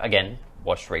 I've, again,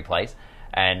 watched replays,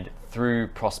 and through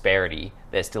prosperity,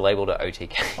 they're still able to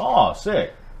OTK. Oh,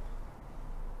 sick.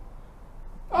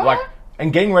 Like,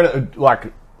 and getting rid of,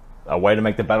 like, a way to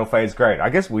make the battle phase great. I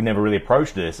guess we never really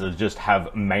approached this as just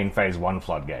have main phase 1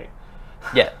 floodgate.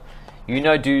 Yeah. You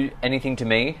know, do anything to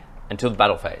me until the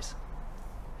battle phase.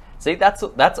 See, that's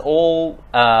all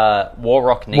War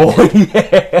Rock needs.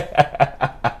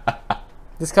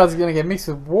 This card's going to get mixed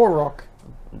with War Rock.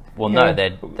 Well, no, they're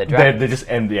dragons. They're just,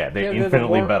 they're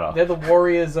infinitely better. They're the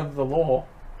warriors of the law.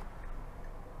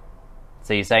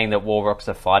 So you're saying that War Rocks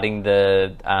are fighting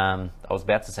the... I was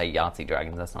about to say Yahtzee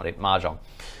dragons, that's not it. Mahjong.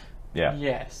 Yeah.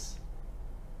 Yes.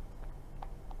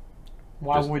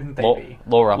 Why Just wouldn't they be?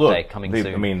 Lore update coming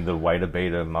soon. I mean, the way to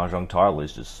beat a Mahjong title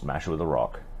is just smash it with a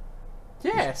rock.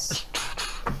 Yes.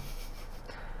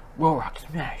 War Rock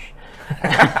smash.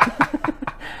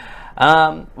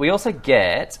 We also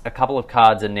get a couple of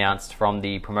cards announced from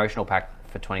the promotional pack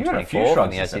for 2024 from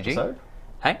the OCG.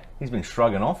 Hey? He's been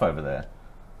shrugging off over there.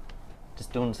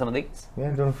 Just doing some of these?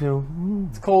 Yeah, doing a few...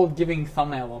 It's called giving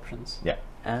thumbnail options. Yeah.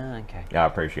 Okay. Yeah, I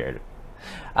appreciate it.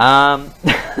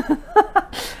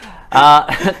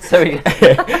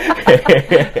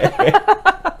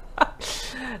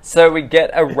 So we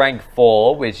get a rank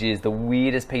 4, which is the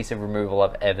weirdest piece of removal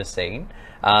I've ever seen.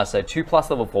 So 2+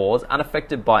 level 4s,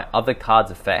 unaffected by other cards'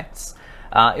 effects.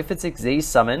 If it's Xyz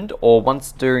summoned, or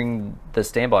once during the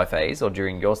standby phase, or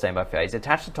during your standby phase,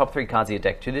 attach the top 3 cards of your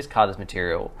deck to this card as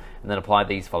material, and then apply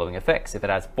these following effects. If it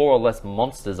has 4 or less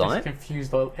monsters on it, confuse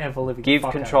the ever-living give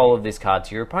fuck control of this card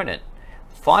to your opponent.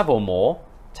 5 or more,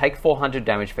 take 400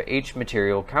 damage for each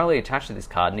material currently attached to this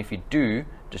card, and if you do,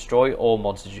 destroy all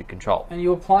monsters you control. And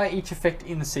you apply each effect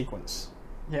in the sequence.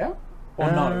 Yeah?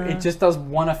 Or no? It just does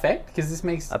one effect? Because this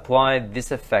makes... Apply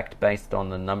this effect based on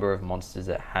the number of monsters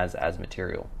it has as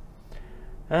material.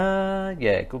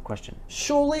 Yeah, good question.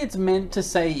 Surely it's meant to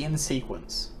say in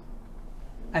sequence.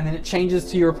 And then it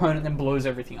changes to your opponent and blows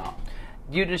everything up.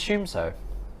 You'd assume so.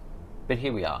 But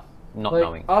here we are, not Like,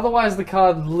 knowing. otherwise the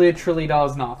card literally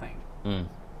does nothing. Mm.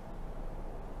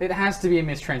 It has to be a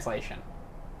mistranslation.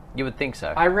 You would think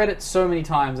so. I read it so many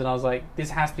times and I was like, this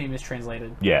has to be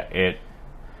mistranslated. Yeah,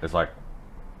 it's like...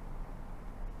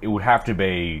 It would have to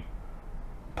be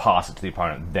pass it to the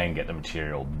opponent, then get the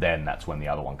material, then that's when the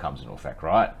other one comes into effect,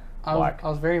 right? I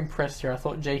was very impressed here. I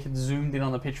thought Jake had zoomed in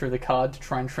on the picture of the card to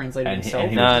try and translate it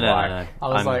himself. No. I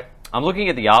was like... I'm looking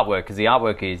at the artwork, because the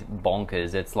artwork is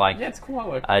bonkers. It's like Yeah, it's cool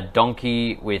artwork. a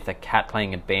donkey with a cat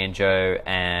playing a banjo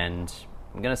and,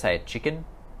 I'm going to say a chicken.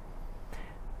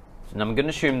 And I'm going to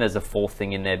assume there's a 4th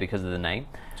thing in there because of the name.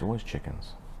 It's always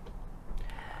chickens.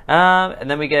 And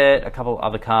then we get a couple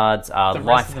other cards.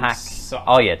 Life hack. Suck.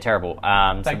 Oh yeah, terrible.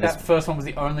 So Like that first one was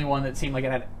the only one that seemed like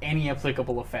it had any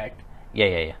applicable effect.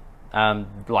 Yeah.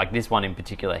 Like this one in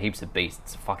particular, Heaps of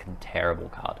Beasts. Fucking terrible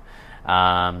card.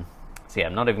 So yeah,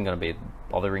 I'm not even going to be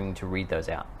bothering to read those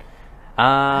out. It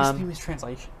has to be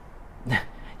mistranslation.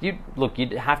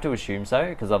 You'd have to assume so,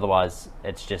 because otherwise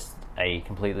it's just a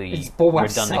completely It's ball by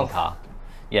redundant itself. card.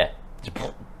 Yeah.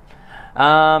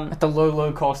 At the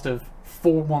low cost of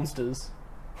 4 monsters.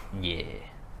 Yeah.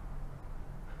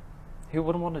 Who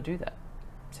wouldn't want to do that?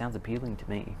 Sounds appealing to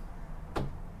me.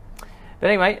 But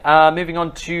anyway, moving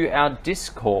on to our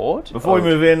Discord. Before we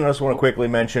move in, I just want to quickly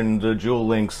mention the Duel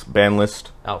Links ban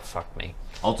list. Oh, fuck me.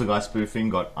 Alter Guy spoofing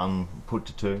got put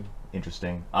to 2.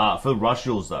 Interesting. For the Rush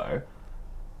Duels, though,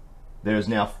 there's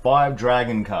now 5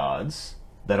 dragon cards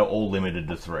that are all limited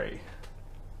to 3.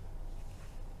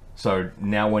 So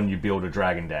now when you build a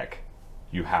dragon deck,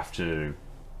 you have to...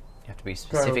 You have to be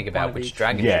specific about which each.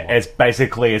 dragons you Yeah,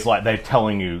 want. it's like they're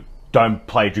telling you, don't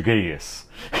play Dragigas.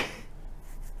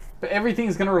 But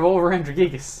everything's going to revolve around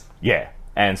Dragigas. Yeah,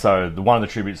 and so one of the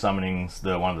tribute summonings,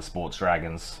 one of the sports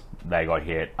dragons, they got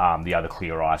hit. The other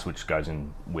Clear Ice, which goes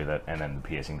in with it, and then the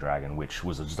Piercing Dragon, which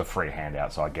was just a free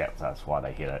handout, so I get that's why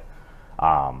they hit it.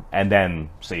 And then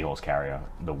Seahorse Carrier,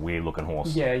 the weird looking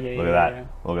horse. Yeah. Look at that.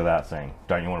 Look at that thing.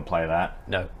 Don't you want to play that?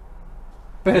 No.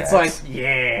 But it's Yeah, like,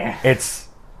 yeah.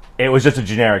 It was just a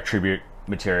generic tribute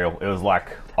material. It was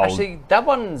like old. Actually, that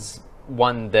one's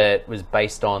one that was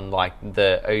based on like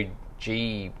the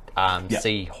OG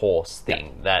Seahorse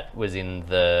thing that was in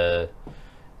the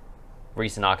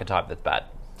recent archetype that's bad.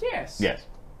 Yes. Yes.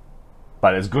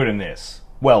 But it's good in this.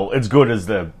 Well, it's good as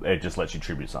it just lets you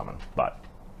tribute summon, but...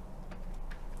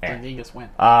 Dragigas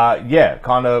went. Yeah,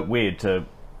 kind of weird to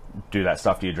do that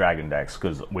stuff to your dragon decks,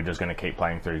 because we're just going to keep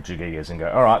playing through Dragigas and go,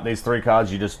 alright, these 3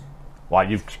 cards,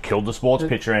 you've killed the sports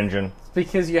pitcher engine.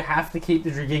 Because you have to keep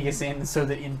the Dragigas in so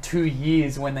that in 2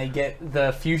 years, when they get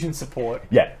the fusion support,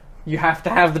 Yeah. you have to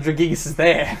have the Dragigas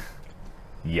there.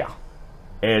 Yeah.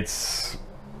 It's...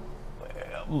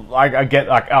 I get,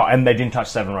 and they didn't touch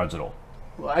 7 roads at all.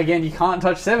 Again, you can't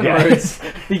touch 7 Yeah. roads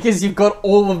because you've got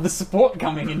all of the support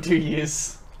coming in 2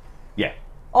 years. Yeah.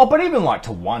 Oh, but even like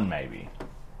to 1 maybe.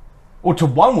 Or to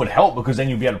 1 would help, because then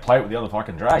you'd be able to play it with the other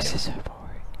fucking dragons. This is so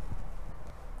boring.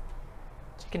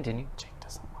 Continue. Jake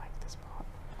doesn't like this part.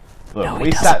 Look, No, he we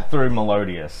doesn't. sat through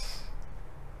Melodious.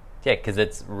 Yeah, because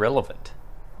it's relevant.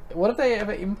 What if they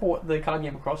ever import the card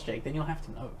game across, Jake? Then you'll have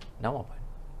to know. No one won't.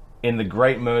 In the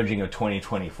great merging of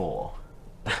 2024,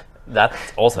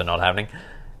 That's also not happening.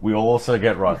 we will also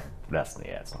get right. It's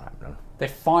not happening. They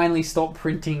finally stop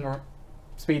printing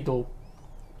Speed Duel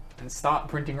and start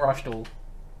printing Rush Duel.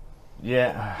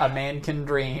 Yeah. A man can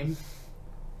dream.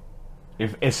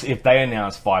 If they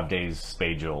announce 5D's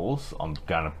speed duels, I'm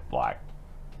gonna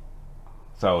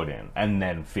throw it in and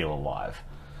then feel alive.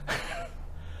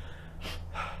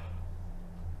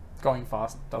 Going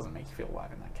fast doesn't make you feel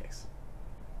alive in that case.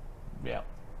 Yeah.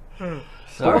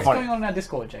 Sorry. What's going on in our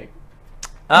Discord, Jake?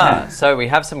 So we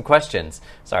have some questions.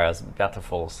 Sorry, I was about to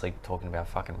fall asleep talking about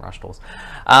fucking rush tools.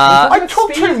 I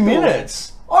took Speed 2 duel.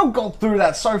 minutes. I got through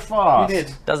that so fast. You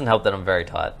did. Doesn't help that I'm very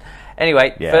tired.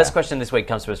 Anyway, Yeah. first question this week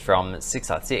comes to us from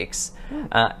 666.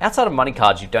 Outside of money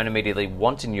cards you don't immediately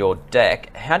want in your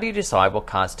deck, how do you decide what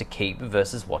cards to keep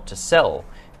versus what to sell?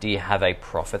 Do you have a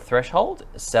profit threshold?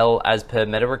 Sell as per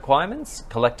meta requirements?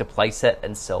 Collect a playset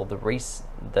and sell the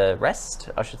rest,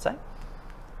 I should say?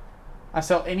 I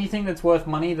sell anything that's worth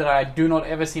money that I do not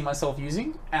ever see myself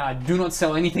using, and I do not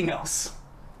sell anything else.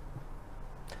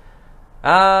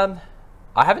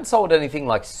 I haven't sold anything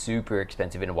like super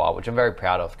expensive in a while, which I'm very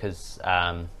proud of, because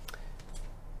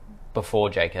before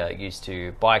Jake used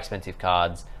to buy expensive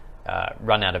cards,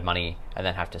 run out of money, and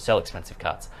then have to sell expensive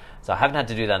cards. So I haven't had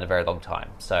to do that in a very long time.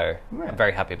 So I'm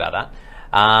very happy about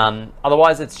that.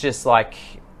 Otherwise, it's just like,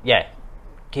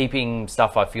 keeping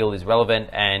stuff I feel is relevant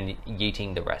and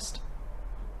yeeting the rest.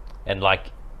 And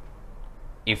like,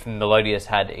 if Melodious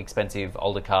had expensive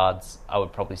older cards, I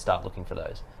would probably start looking for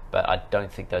those. But I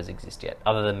don't think those exist yet,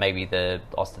 other than maybe the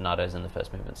Ostinatos and the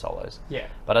First Movement Solos. Yeah.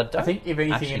 But I don't think if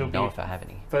anything, actually it'll know be if I have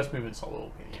any. First movement solo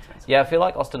will be expensive. Yeah, I feel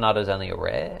like Ostinato's only a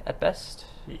rare at best.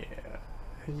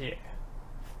 Yeah.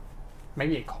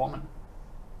 Maybe a common.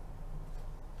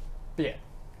 But yeah.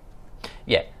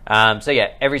 Yeah. So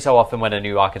yeah, every so often when a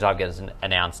new archetype gets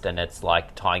announced and it's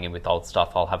like tying in with old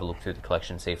stuff, I'll have a look through the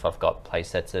collection, see if I've got play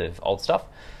sets of old stuff.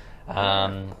 I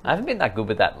haven't been that good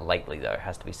with that lately, though,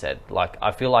 has to be said. Like,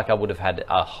 I feel like I would have had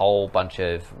a whole bunch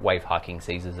of wave harking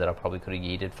Caesars that I probably could have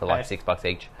yeeted for like $6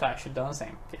 each. I should have done the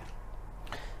same. Yeah.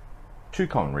 2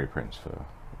 common reprints for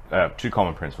 2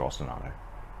 common prints for Ostinato.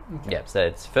 Okay. Yeah, so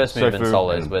it's first movement for-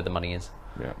 solos where the money is.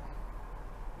 Yeah.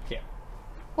 Yeah.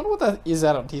 Wonder what that is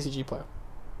at on TCG Player.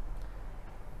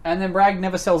 And then Bragg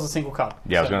never sells a single card.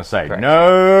 Yeah, I was going to say, Correct.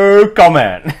 no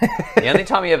comment. The only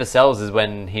time he ever sells is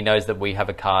when he knows that we have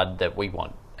a card that we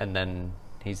want, and then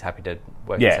he's happy to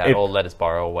work Yeah, this out or let us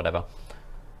borrow or whatever.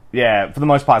 Yeah, for the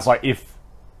most part, it's like if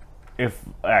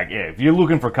you're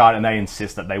looking for a card and they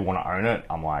insist that they want to own it,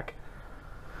 I'm like,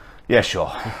 yeah,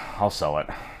 sure, I'll sell it.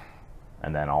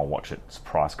 and then I'll watch its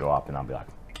price go up, and I'll be like,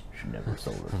 should never have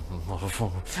sold it.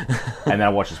 And then I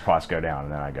watch its price go down,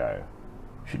 and then I go,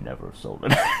 should never have sold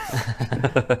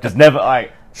it. Just never,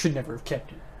 should never have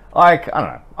kept it. I don't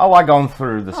know. I like going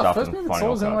through the stuff First and move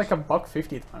finding sold all in cards. like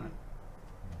 $1.50 at the moment.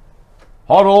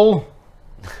 Hodl.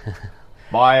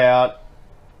 Buyout.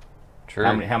 True.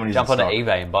 How many is Jump in onto stock?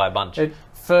 eBay and buy a bunch.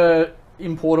 For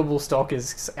importable stock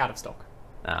is out of stock.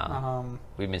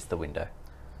 We missed the window.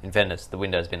 In fairness, the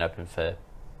window's been open for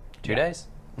 2 days.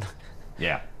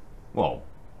 Yeah. Well,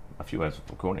 a few hours of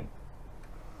recording.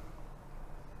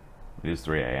 It is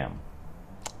 3 a.m.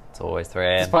 It's always 3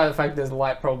 a.m. Despite the fact there's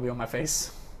light probably on my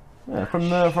face. Yeah,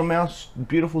 from our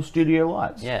beautiful studio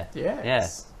lights. Yeah.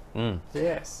 Yes. Yeah.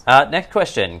 Yes. Next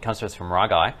question comes to us from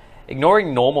Ragai.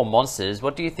 Ignoring normal monsters,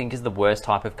 what do you think is the worst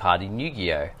type of card in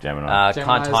Yu-Gi-Oh? Gemini.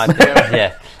 Can't Geminis,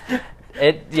 type.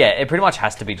 It pretty much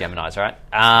has to be Geminis,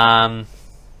 right?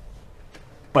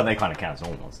 But they kind of count as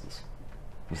all monsters.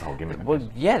 That's the whole gimmick. Well,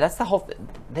 yeah, that's the whole.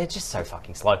 They're just so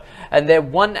fucking slow. And their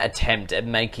one attempt at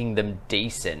making them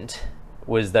decent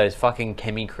was those fucking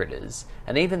chemi critters,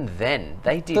 and even then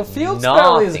they did The field nothing.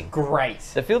 spell is great.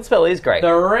 The field spell is great.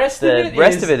 The rest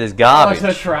of it is garbage.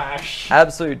 utter trash.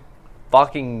 Absolute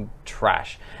fucking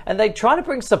trash. And they tried to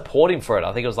bring support in for it.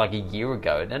 I think it was like a year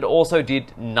ago, and it also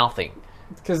did nothing.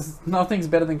 Because nothing's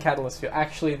better than Catalyst Field.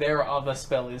 Actually, their other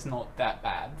spell is not that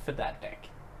bad for that deck.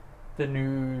 The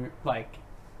new, like,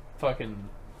 fucking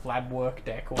lab work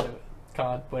deck or whatever,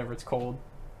 card, whatever it's called.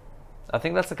 I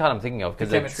think that's the card I'm thinking of, because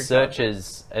The it chemistry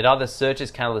searches. It either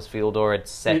searches Catalyst Field or it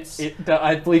sets.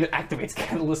 I believe it activates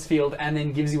Catalyst Field and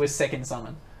then gives you a second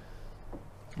summon.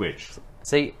 Which?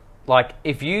 See, like,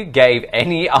 if you gave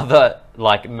any other,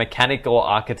 like, mechanical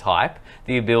archetype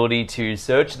the ability to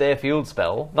search their field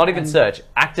spell, not even search,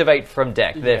 activate from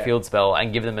deck their field spell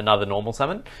and give them another normal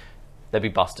summon, they'd be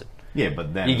busted. Yeah,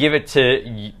 but then... You give it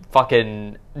to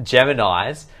fucking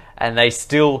Geminis, and they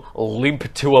still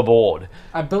limp to a board.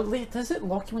 I believe, does it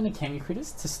lock you into Chemi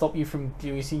Critters to stop you from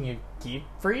using your gear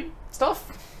freed stuff?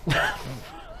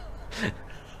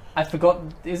 I forgot.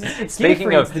 It's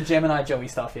Speaking of the Gemini Joey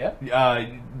stuff, yeah?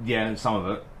 yeah, some of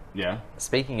it. Yeah.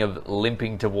 Speaking of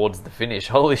limping towards the finish,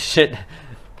 holy shit.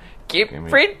 Gear Gimme.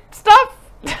 freed stuff?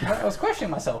 I was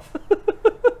questioning myself.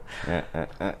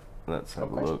 Let's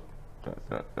have a look.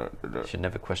 You should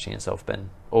never question yourself,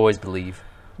 Ben. Always believe.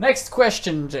 Next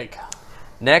question, Jake.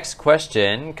 Next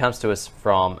question comes to us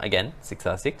from, again,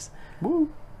 6R6.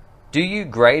 Do you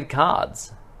grade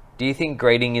cards? Do you think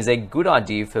grading is a good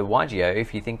idea for YGO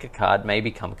if you think a card may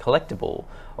become collectible?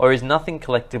 Or is nothing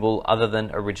collectible other than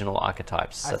original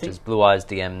archetypes, such as Blue Eyes,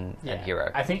 DM, and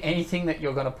Hero? I think anything that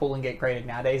you're going to pull and get graded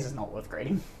nowadays is not worth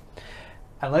grading.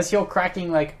 Unless you're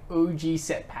cracking, like, OG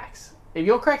set packs. If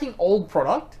you're cracking old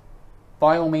product,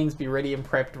 by all means be ready and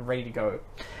prepped, ready to go.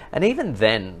 And even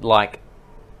then, like,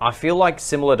 I feel like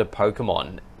similar to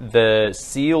Pokemon, the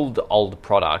sealed old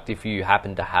product, if you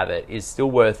happen to have it, is still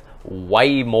worth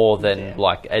way more than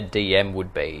like a DM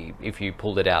would be if you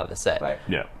pulled it out of the set. Like,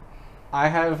 Yeah. I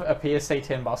have a PSA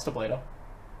 10 Buster Blader.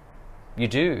 You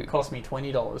do. It cost me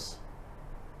 $20.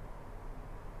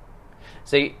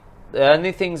 See, the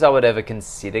only things I would ever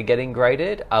consider getting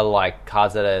graded are like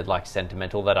cards that are like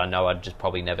sentimental that I know I'd just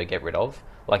probably never get rid of.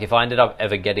 Like if I ended up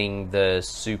ever getting the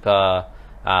Super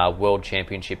World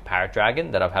Championship Parrot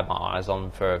Dragon that I've had my eyes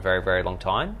on for a very, very long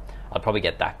time, I'd probably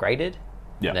get that graded.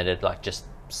 Yeah. And then it'd like just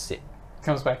sit.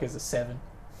 Comes back as a 7.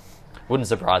 Wouldn't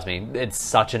surprise me. It's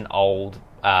such an old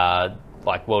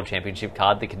like World Championship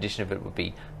card. The condition of it would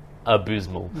be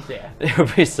abysmal. Yeah. It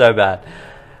would be so bad.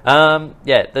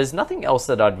 Yeah, there's nothing else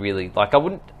that I'd really like. I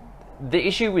wouldn't. The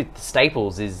issue with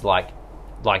staples is like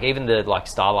even the like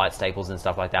Starlight staples and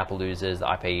stuff like the Appaloozas,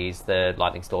 the IPs, the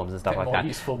Lightning Storms and stuff They're like more that.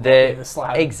 useful They're in the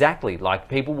slab. exactly like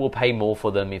people will pay more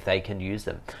for them if they can use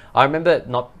them. I remember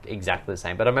not exactly the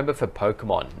same, but I remember for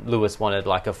Pokemon, Lewis wanted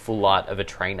like a full art of a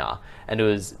trainer, and it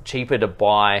was cheaper to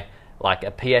buy like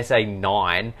a PSA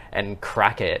 9 and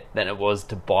crack it than it was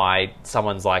to buy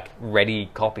someone's like ready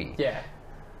copy. Yeah.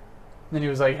 Then he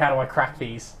was like, how do I crack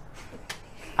these?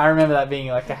 I remember that being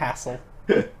like a hassle.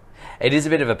 It is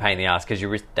a bit of a pain in the ass because you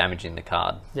risk damaging the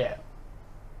card. Yeah.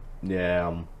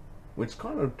 Yeah, which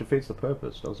kind of defeats the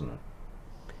purpose, doesn't it?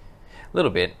 A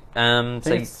little bit. I So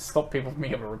think it's to stop people from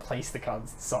being able to replace the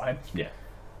cards inside. Yeah.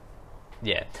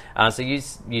 yeah. So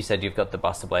you said you've got the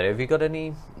Buster Blade. Have you got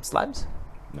any slabs?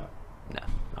 No. No,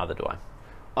 neither do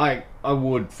I. I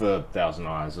would for Thousand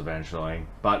Eyes eventually,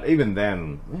 but even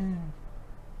then,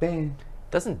 bang.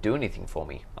 Doesn't do anything for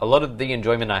me. A lot of the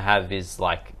enjoyment I have is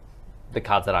like the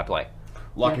cards that I play.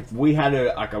 Like if we had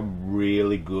a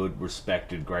really good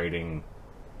respected grading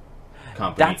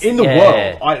company in the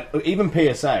world. Even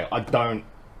PSA, I don't.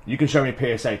 You can show me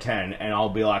PSA 10, and I'll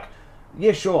be like,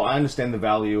 yeah, sure, I understand the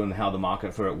value and how the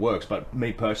market for it works, but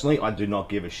me personally, I do not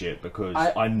give a shit because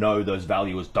I know those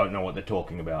valuers don't know what they're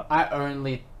talking about. I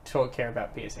only care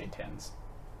about PSA 10s.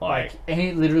 Like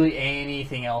literally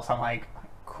anything else, I'm like, I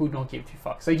could not give two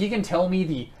fucks. Like, you can tell me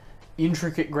the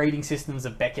intricate grading systems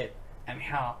of Beckett and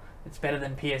how it's better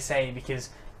than PSA because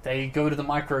they go to the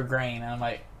micro grain, and I'm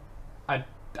like, I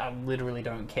literally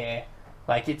don't care.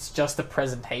 Like, it's just a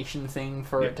presentation thing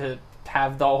for it to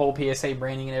have the whole PSA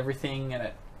branding and everything, and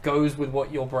it goes with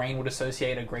what your brain would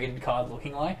associate a graded card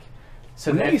looking like.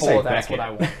 So therefore, that's Beckett, what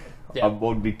I want. Yeah. I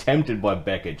would be tempted by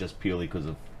Beckett just purely because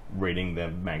of reading their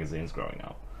magazines growing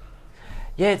up.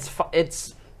 Yeah, it's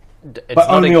but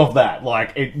only off that.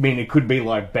 Like, it could be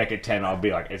like Beckett 10. I'd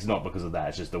be like, it's not because of that.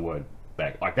 It's just the word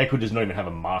Beck. Like, they could just not even have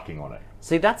a marking on it.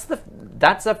 See, that's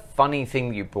a funny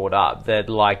thing you brought up. That,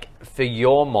 like, for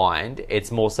your mind,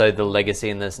 it's more so the legacy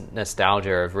and the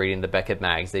nostalgia of reading the Beckett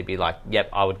mags. They'd be like, yep,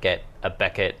 I would get a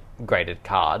Beckett graded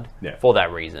card for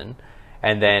that reason.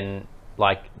 And then,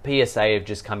 like, PSA have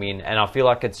just come in, and I feel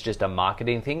like it's just a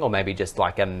marketing thing, or maybe just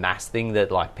like a mass thing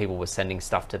that, like, people were sending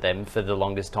stuff to them for the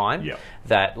longest time. Yeah.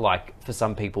 That, like, for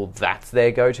some people, that's their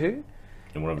go-to.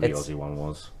 And whatever the Aussie one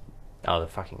was. Oh, the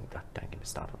fucking... Don't get me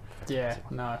started. Yeah,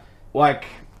 no. Like,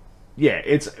 yeah,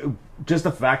 it's just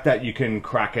the fact that you can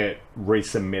crack it,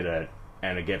 resubmit it,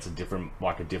 and it gets a different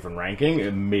ranking.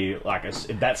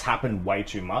 That's happened way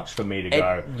too much for me to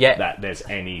go that there's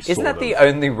any sort of... Isn't that the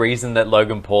only reason that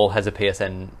Logan Paul has a PSA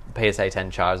 10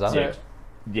 Charizard?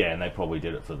 Yeah, and they probably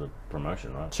did it for the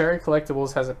promotion, right? Cherry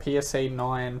Collectibles has a PSA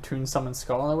 9 Toon Summon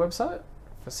Skull on their website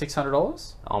for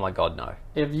 $600. Oh my god, no.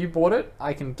 If you bought it,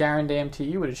 I can guarantee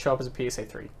you it would show up as a PSA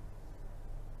 3.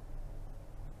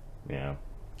 Yeah.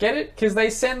 Get it? Because they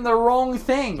send the wrong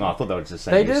thing. Oh, I thought they were just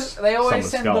saying they always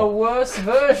send the worst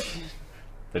version.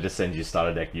 They just send you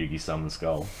starter deck Yugi Summon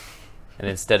Skull. And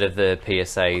instead of the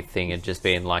PSA thing, it just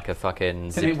being like a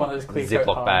fucking one of those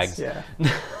Ziploc bags. Yeah. I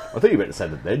thought you were about to say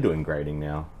that they're doing grading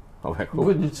now. Oh, cool.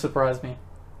 Wouldn't surprise me.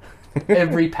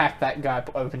 Every pack that guy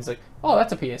opens, like, oh,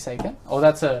 that's a PSA 10. Oh,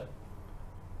 that's a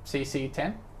CC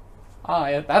 10. Oh,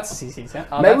 yeah, that's a CC 10.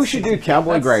 Oh, maybe we should do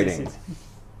cowboy grading.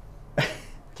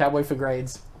 Cowboy for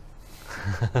grades.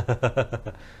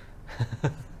 But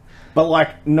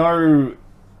let's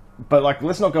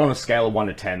not go on a scale of 1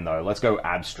 to 10 though. Let's go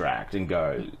abstract and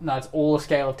go. No, it's all a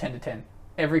scale of 10 to 10.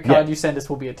 Every card you send us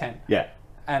will be a 10. Yeah.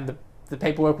 And the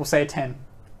paperwork will say a 10.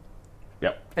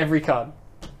 Yep. Every card.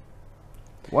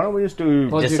 Why don't we just do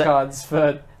cards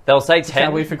for... They'll say 10,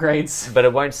 Cowboy for grades. but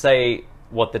it won't say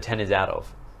what the 10 is out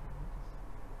of.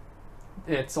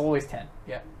 It's always 10,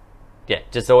 yeah. Yeah,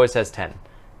 just always says 10.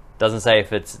 Doesn't say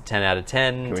if it's 10 out of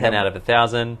 10, 10 out of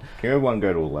 1,000. Can everyone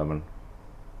go to 11?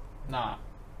 Nah.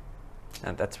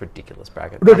 And that's ridiculous,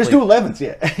 bracket. No, just do 11s,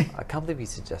 yeah. I can't believe you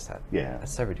suggest that. Yeah.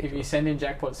 That's so ridiculous. If you send in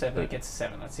Jackpot 7, it gets a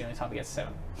 7. That's the only time it gets a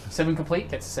 7. 7 complete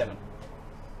gets a 7.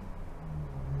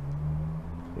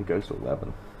 It goes to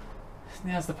 11.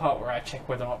 Now's the part where I check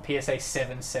whether or not PSA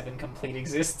 7 complete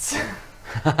exists.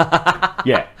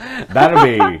 Yeah. That'll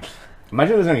be...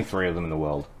 Imagine there's only 3 of them in the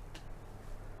world.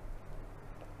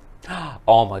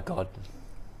 Oh my god.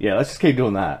 Yeah, let's just keep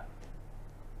doing that.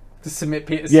 To submit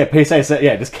PSA... Yeah, PSA...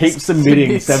 Yeah, just keep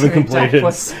submitting 7 completed.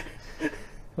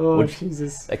 Oh,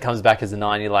 Jesus. It comes back as a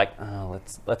 9, you're like, oh,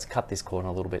 let's cut this corner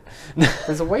a little bit.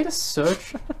 There's a way to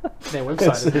search their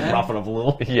website, isn't there? Rough it up a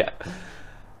little. Yeah.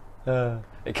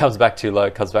 It comes back too low,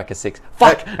 it comes back as 6.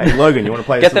 Fuck! Hey, Logan, you want to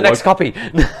play Get the next copy!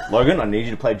 Logan, I need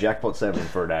you to play Jackpot 7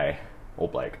 for a day. Or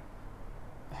Blake.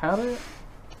 How do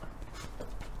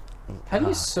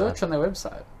you search on their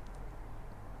website?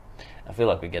 I feel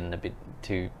like we're getting a bit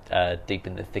too deep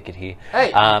in the thicket here.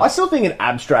 Hey, I still think an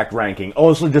abstract ranking,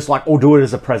 honestly, just like, or do it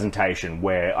as a presentation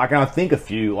where I think a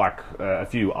few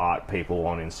art people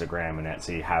on Instagram and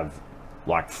Etsy have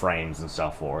like frames and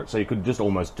stuff for it, so you could just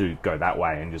almost go that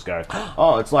way and just go,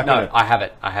 oh, it's like no, I have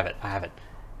it.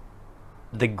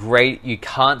 You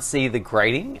can't see the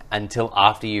grading until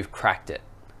after you've cracked it.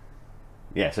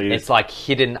 Yeah, so it's like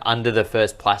hidden under the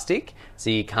first plastic,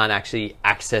 so you can't actually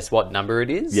access what number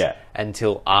it is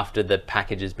until after the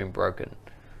package has been broken.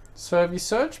 So if you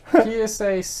search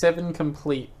PSA 7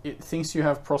 complete, it thinks you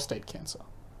have prostate cancer.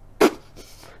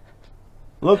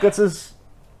 Look, it's a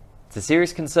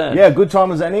serious concern. Yeah, good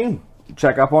time as any.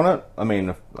 Check up on it. I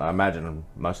mean, I imagine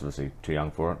most of us are too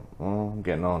young for it. Oh, I'm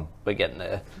getting on. We're getting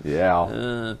there.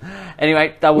 Yeah.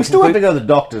 Anyway, that was... We still have to go to the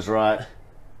doctors, right?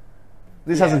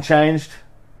 This hasn't changed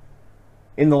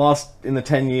in the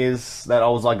 10 years that I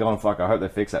was like going, fuck, I hope they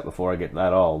fix that before I get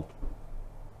that old.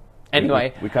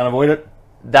 Anyway, we can't avoid it.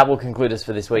 that will conclude us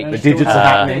for this week. The digits are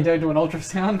happening. Don't do an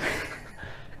ultrasound.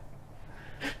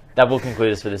 That will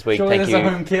conclude us for this week. Surely Thank there's you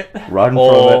a home kit. Right in front of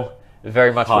all it.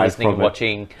 very much for Hide listening and from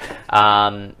watching.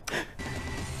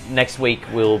 Next week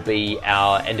will be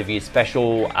our end of year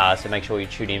special, so make sure you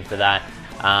tune in for that.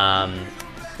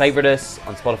 Favorite us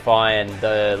on Spotify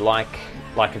and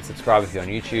like and subscribe if you're on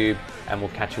YouTube, and we'll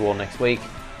catch you all next week.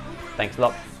 Thanks a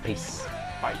lot. Peace.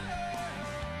 Bye.